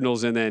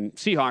 Cardinals, and then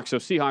Seahawks. So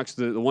Seahawks,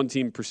 the one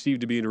team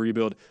perceived to be in a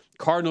rebuild.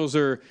 Cardinals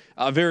are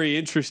a very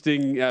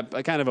interesting,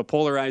 kind of a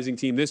polarizing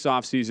team this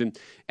offseason.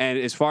 And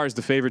as far as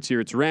the favorites here,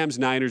 it's Rams,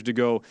 Niners to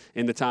go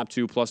in the top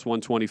two, plus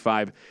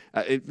 125.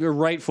 A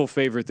rightful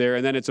favorite there.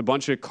 And then it's a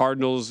bunch of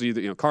Cardinals,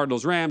 either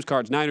Cardinals, Rams,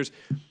 Cards, Niners.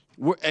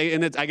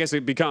 And I guess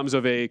it becomes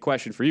of a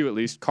question for you at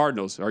least.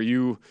 Cardinals, are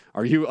you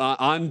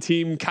on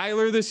Team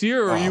Kyler this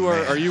year, or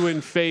are you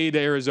in fade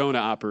Arizona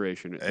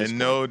operation? And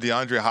no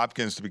DeAndre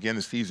Hopkins to begin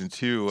the season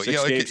too.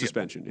 6-game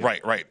suspension. Yeah.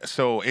 Right.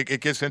 So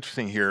it gets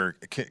interesting here.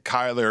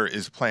 Kyler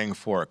is playing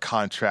for a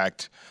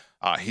contract.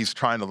 He's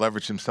trying to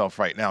leverage himself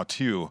right now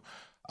too.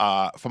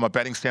 From a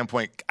betting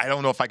standpoint, I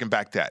don't know if I can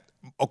back that.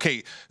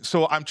 Okay,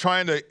 so I'm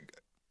trying to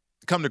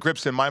come to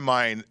grips in my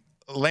mind.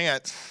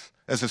 Lance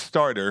as a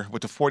starter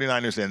with the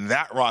 49ers in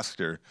that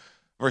roster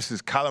versus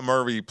Kyler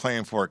Murray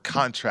playing for a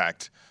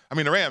contract. I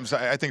mean, the Rams,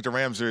 I think the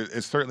Rams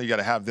is certainly got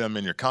to have them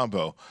in your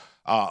combo.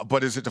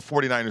 But is it the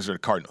 49ers or the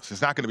Cardinals?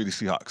 It's not going to be the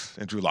Seahawks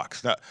and Drew Lock.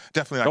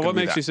 Definitely not going to be that. What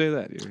makes you say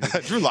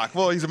that? Drew Lock.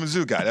 Well, he's a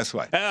Mizzou guy. That's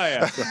why. Oh,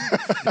 yeah.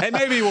 And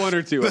maybe one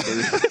or two.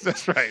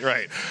 That's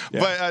right. Yeah.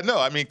 But, no,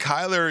 I mean,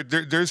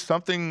 Kyler, there's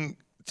something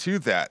to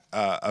that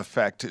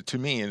effect to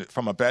me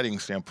from a betting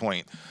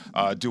standpoint.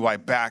 Do I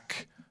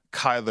back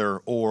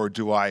Kyler or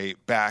do I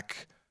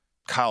back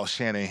Kyle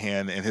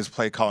Shanahan and his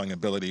play calling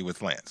ability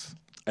with Lance?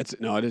 It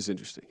is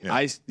interesting. Yeah.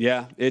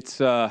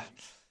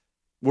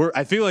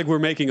 I feel like we're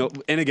making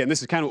and again,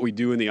 this is kind of what we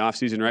do in the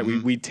offseason, right?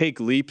 We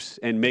take leaps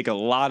and make a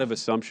lot of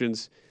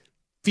assumptions.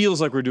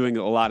 Feels like we're doing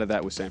a lot of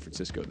that with San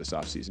Francisco this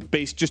offseason,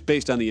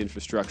 based on the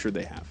infrastructure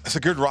they have. It's a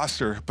good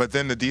roster, but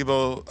then the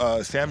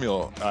Deebo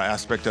Samuel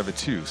aspect of it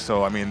too.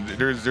 So, I mean,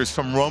 there's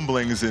some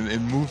rumblings and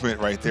movement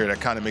right there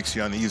that kind of makes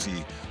you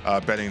uneasy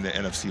betting the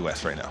NFC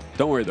West right now.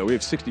 Don't worry, though. We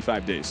have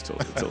 65 days till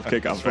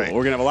kickoff. Right.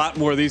 We're going to have a lot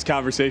more of these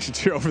conversations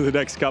here over the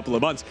next couple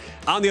of months.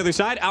 On the other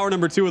side, hour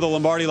number 2 of the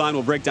Lombardi Line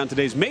will break down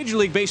today's Major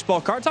League Baseball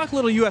card. Talk a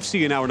little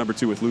UFC in hour number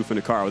 2 with Lou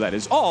Finocchiaro. That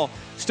is all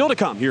still to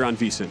come here on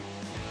VSiN.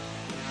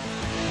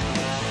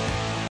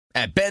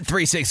 At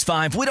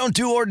Bet365, we don't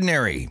do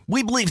ordinary.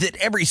 We believe that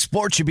every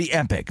sport should be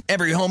epic.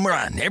 Every home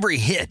run, every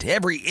hit,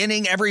 every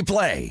inning, every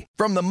play.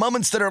 From the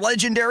moments that are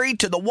legendary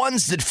to the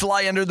ones that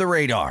fly under the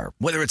radar.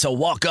 Whether it's a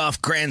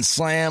walk-off grand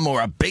slam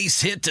or a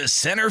base hit to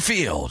center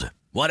field.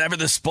 Whatever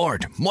the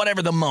sport,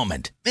 whatever the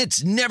moment.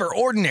 It's never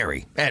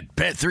ordinary at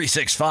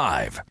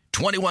Bet365.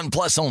 21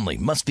 plus only.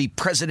 Must be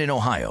present in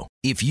Ohio.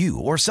 If you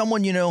or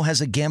someone you know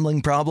has a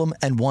gambling problem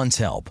and wants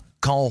help,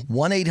 call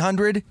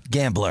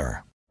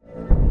 1-800-GAMBLER.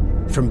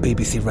 From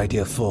BBC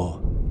Radio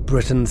 4,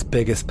 Britain's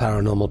biggest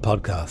paranormal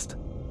podcast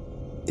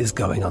is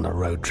going on a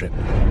road trip.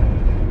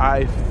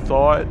 I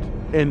thought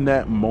in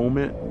that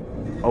moment,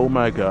 oh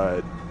my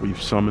God,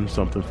 we've summoned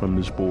something from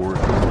this board.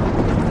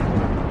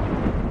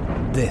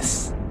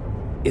 This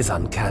is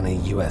Uncanny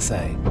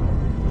USA.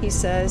 He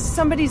says,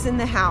 somebody's in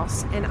the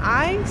house, and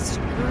I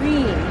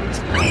screamed.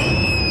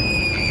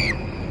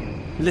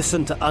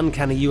 Listen to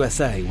Uncanny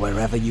USA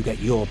wherever you get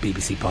your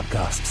BBC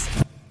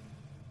podcasts,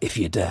 if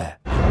you dare.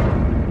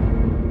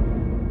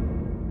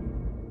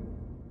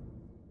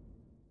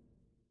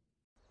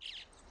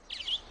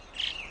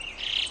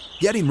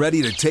 Getting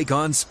ready to take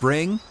on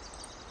spring?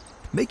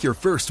 Make your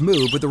first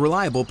move with the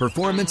reliable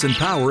performance and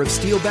power of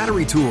Steel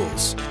battery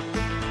tools.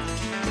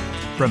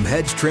 From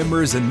hedge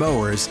trimmers and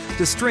mowers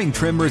to string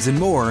trimmers and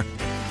more,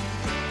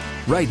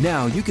 right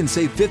now you can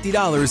save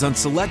 $50 on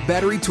select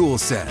battery tool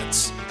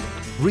sets.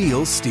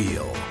 Real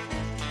Steel.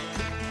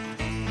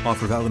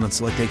 Offer valid on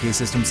select AK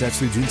system sets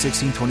through June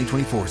 16,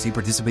 2024. See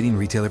participating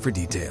retailer for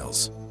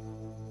details.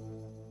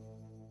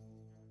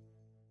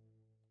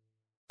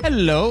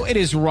 Hello, it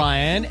is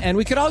Ryan, and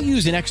we could all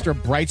use an extra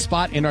bright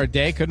spot in our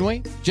day, couldn't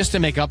we? Just to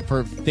make up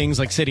for things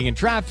like sitting in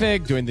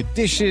traffic, doing the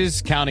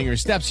dishes, counting your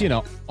steps, you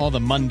know, all the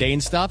mundane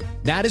stuff.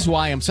 That is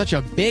why I'm such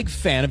a big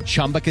fan of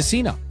Chumba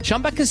Casino.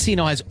 Chumba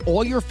Casino has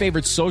all your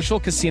favorite social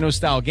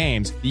casino-style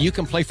games that you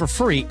can play for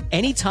free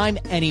anytime,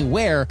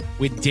 anywhere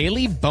with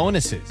daily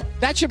bonuses.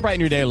 That should brighten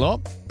your day a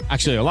little.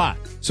 Actually, a lot.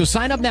 So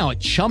sign up now at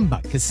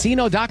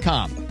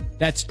ChumbaCasino.com.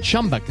 That's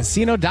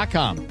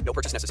ChumbaCasino.com. No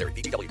purchase necessary.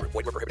 VGW Group.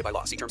 Void where prohibited by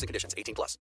law. See terms and conditions. 18+.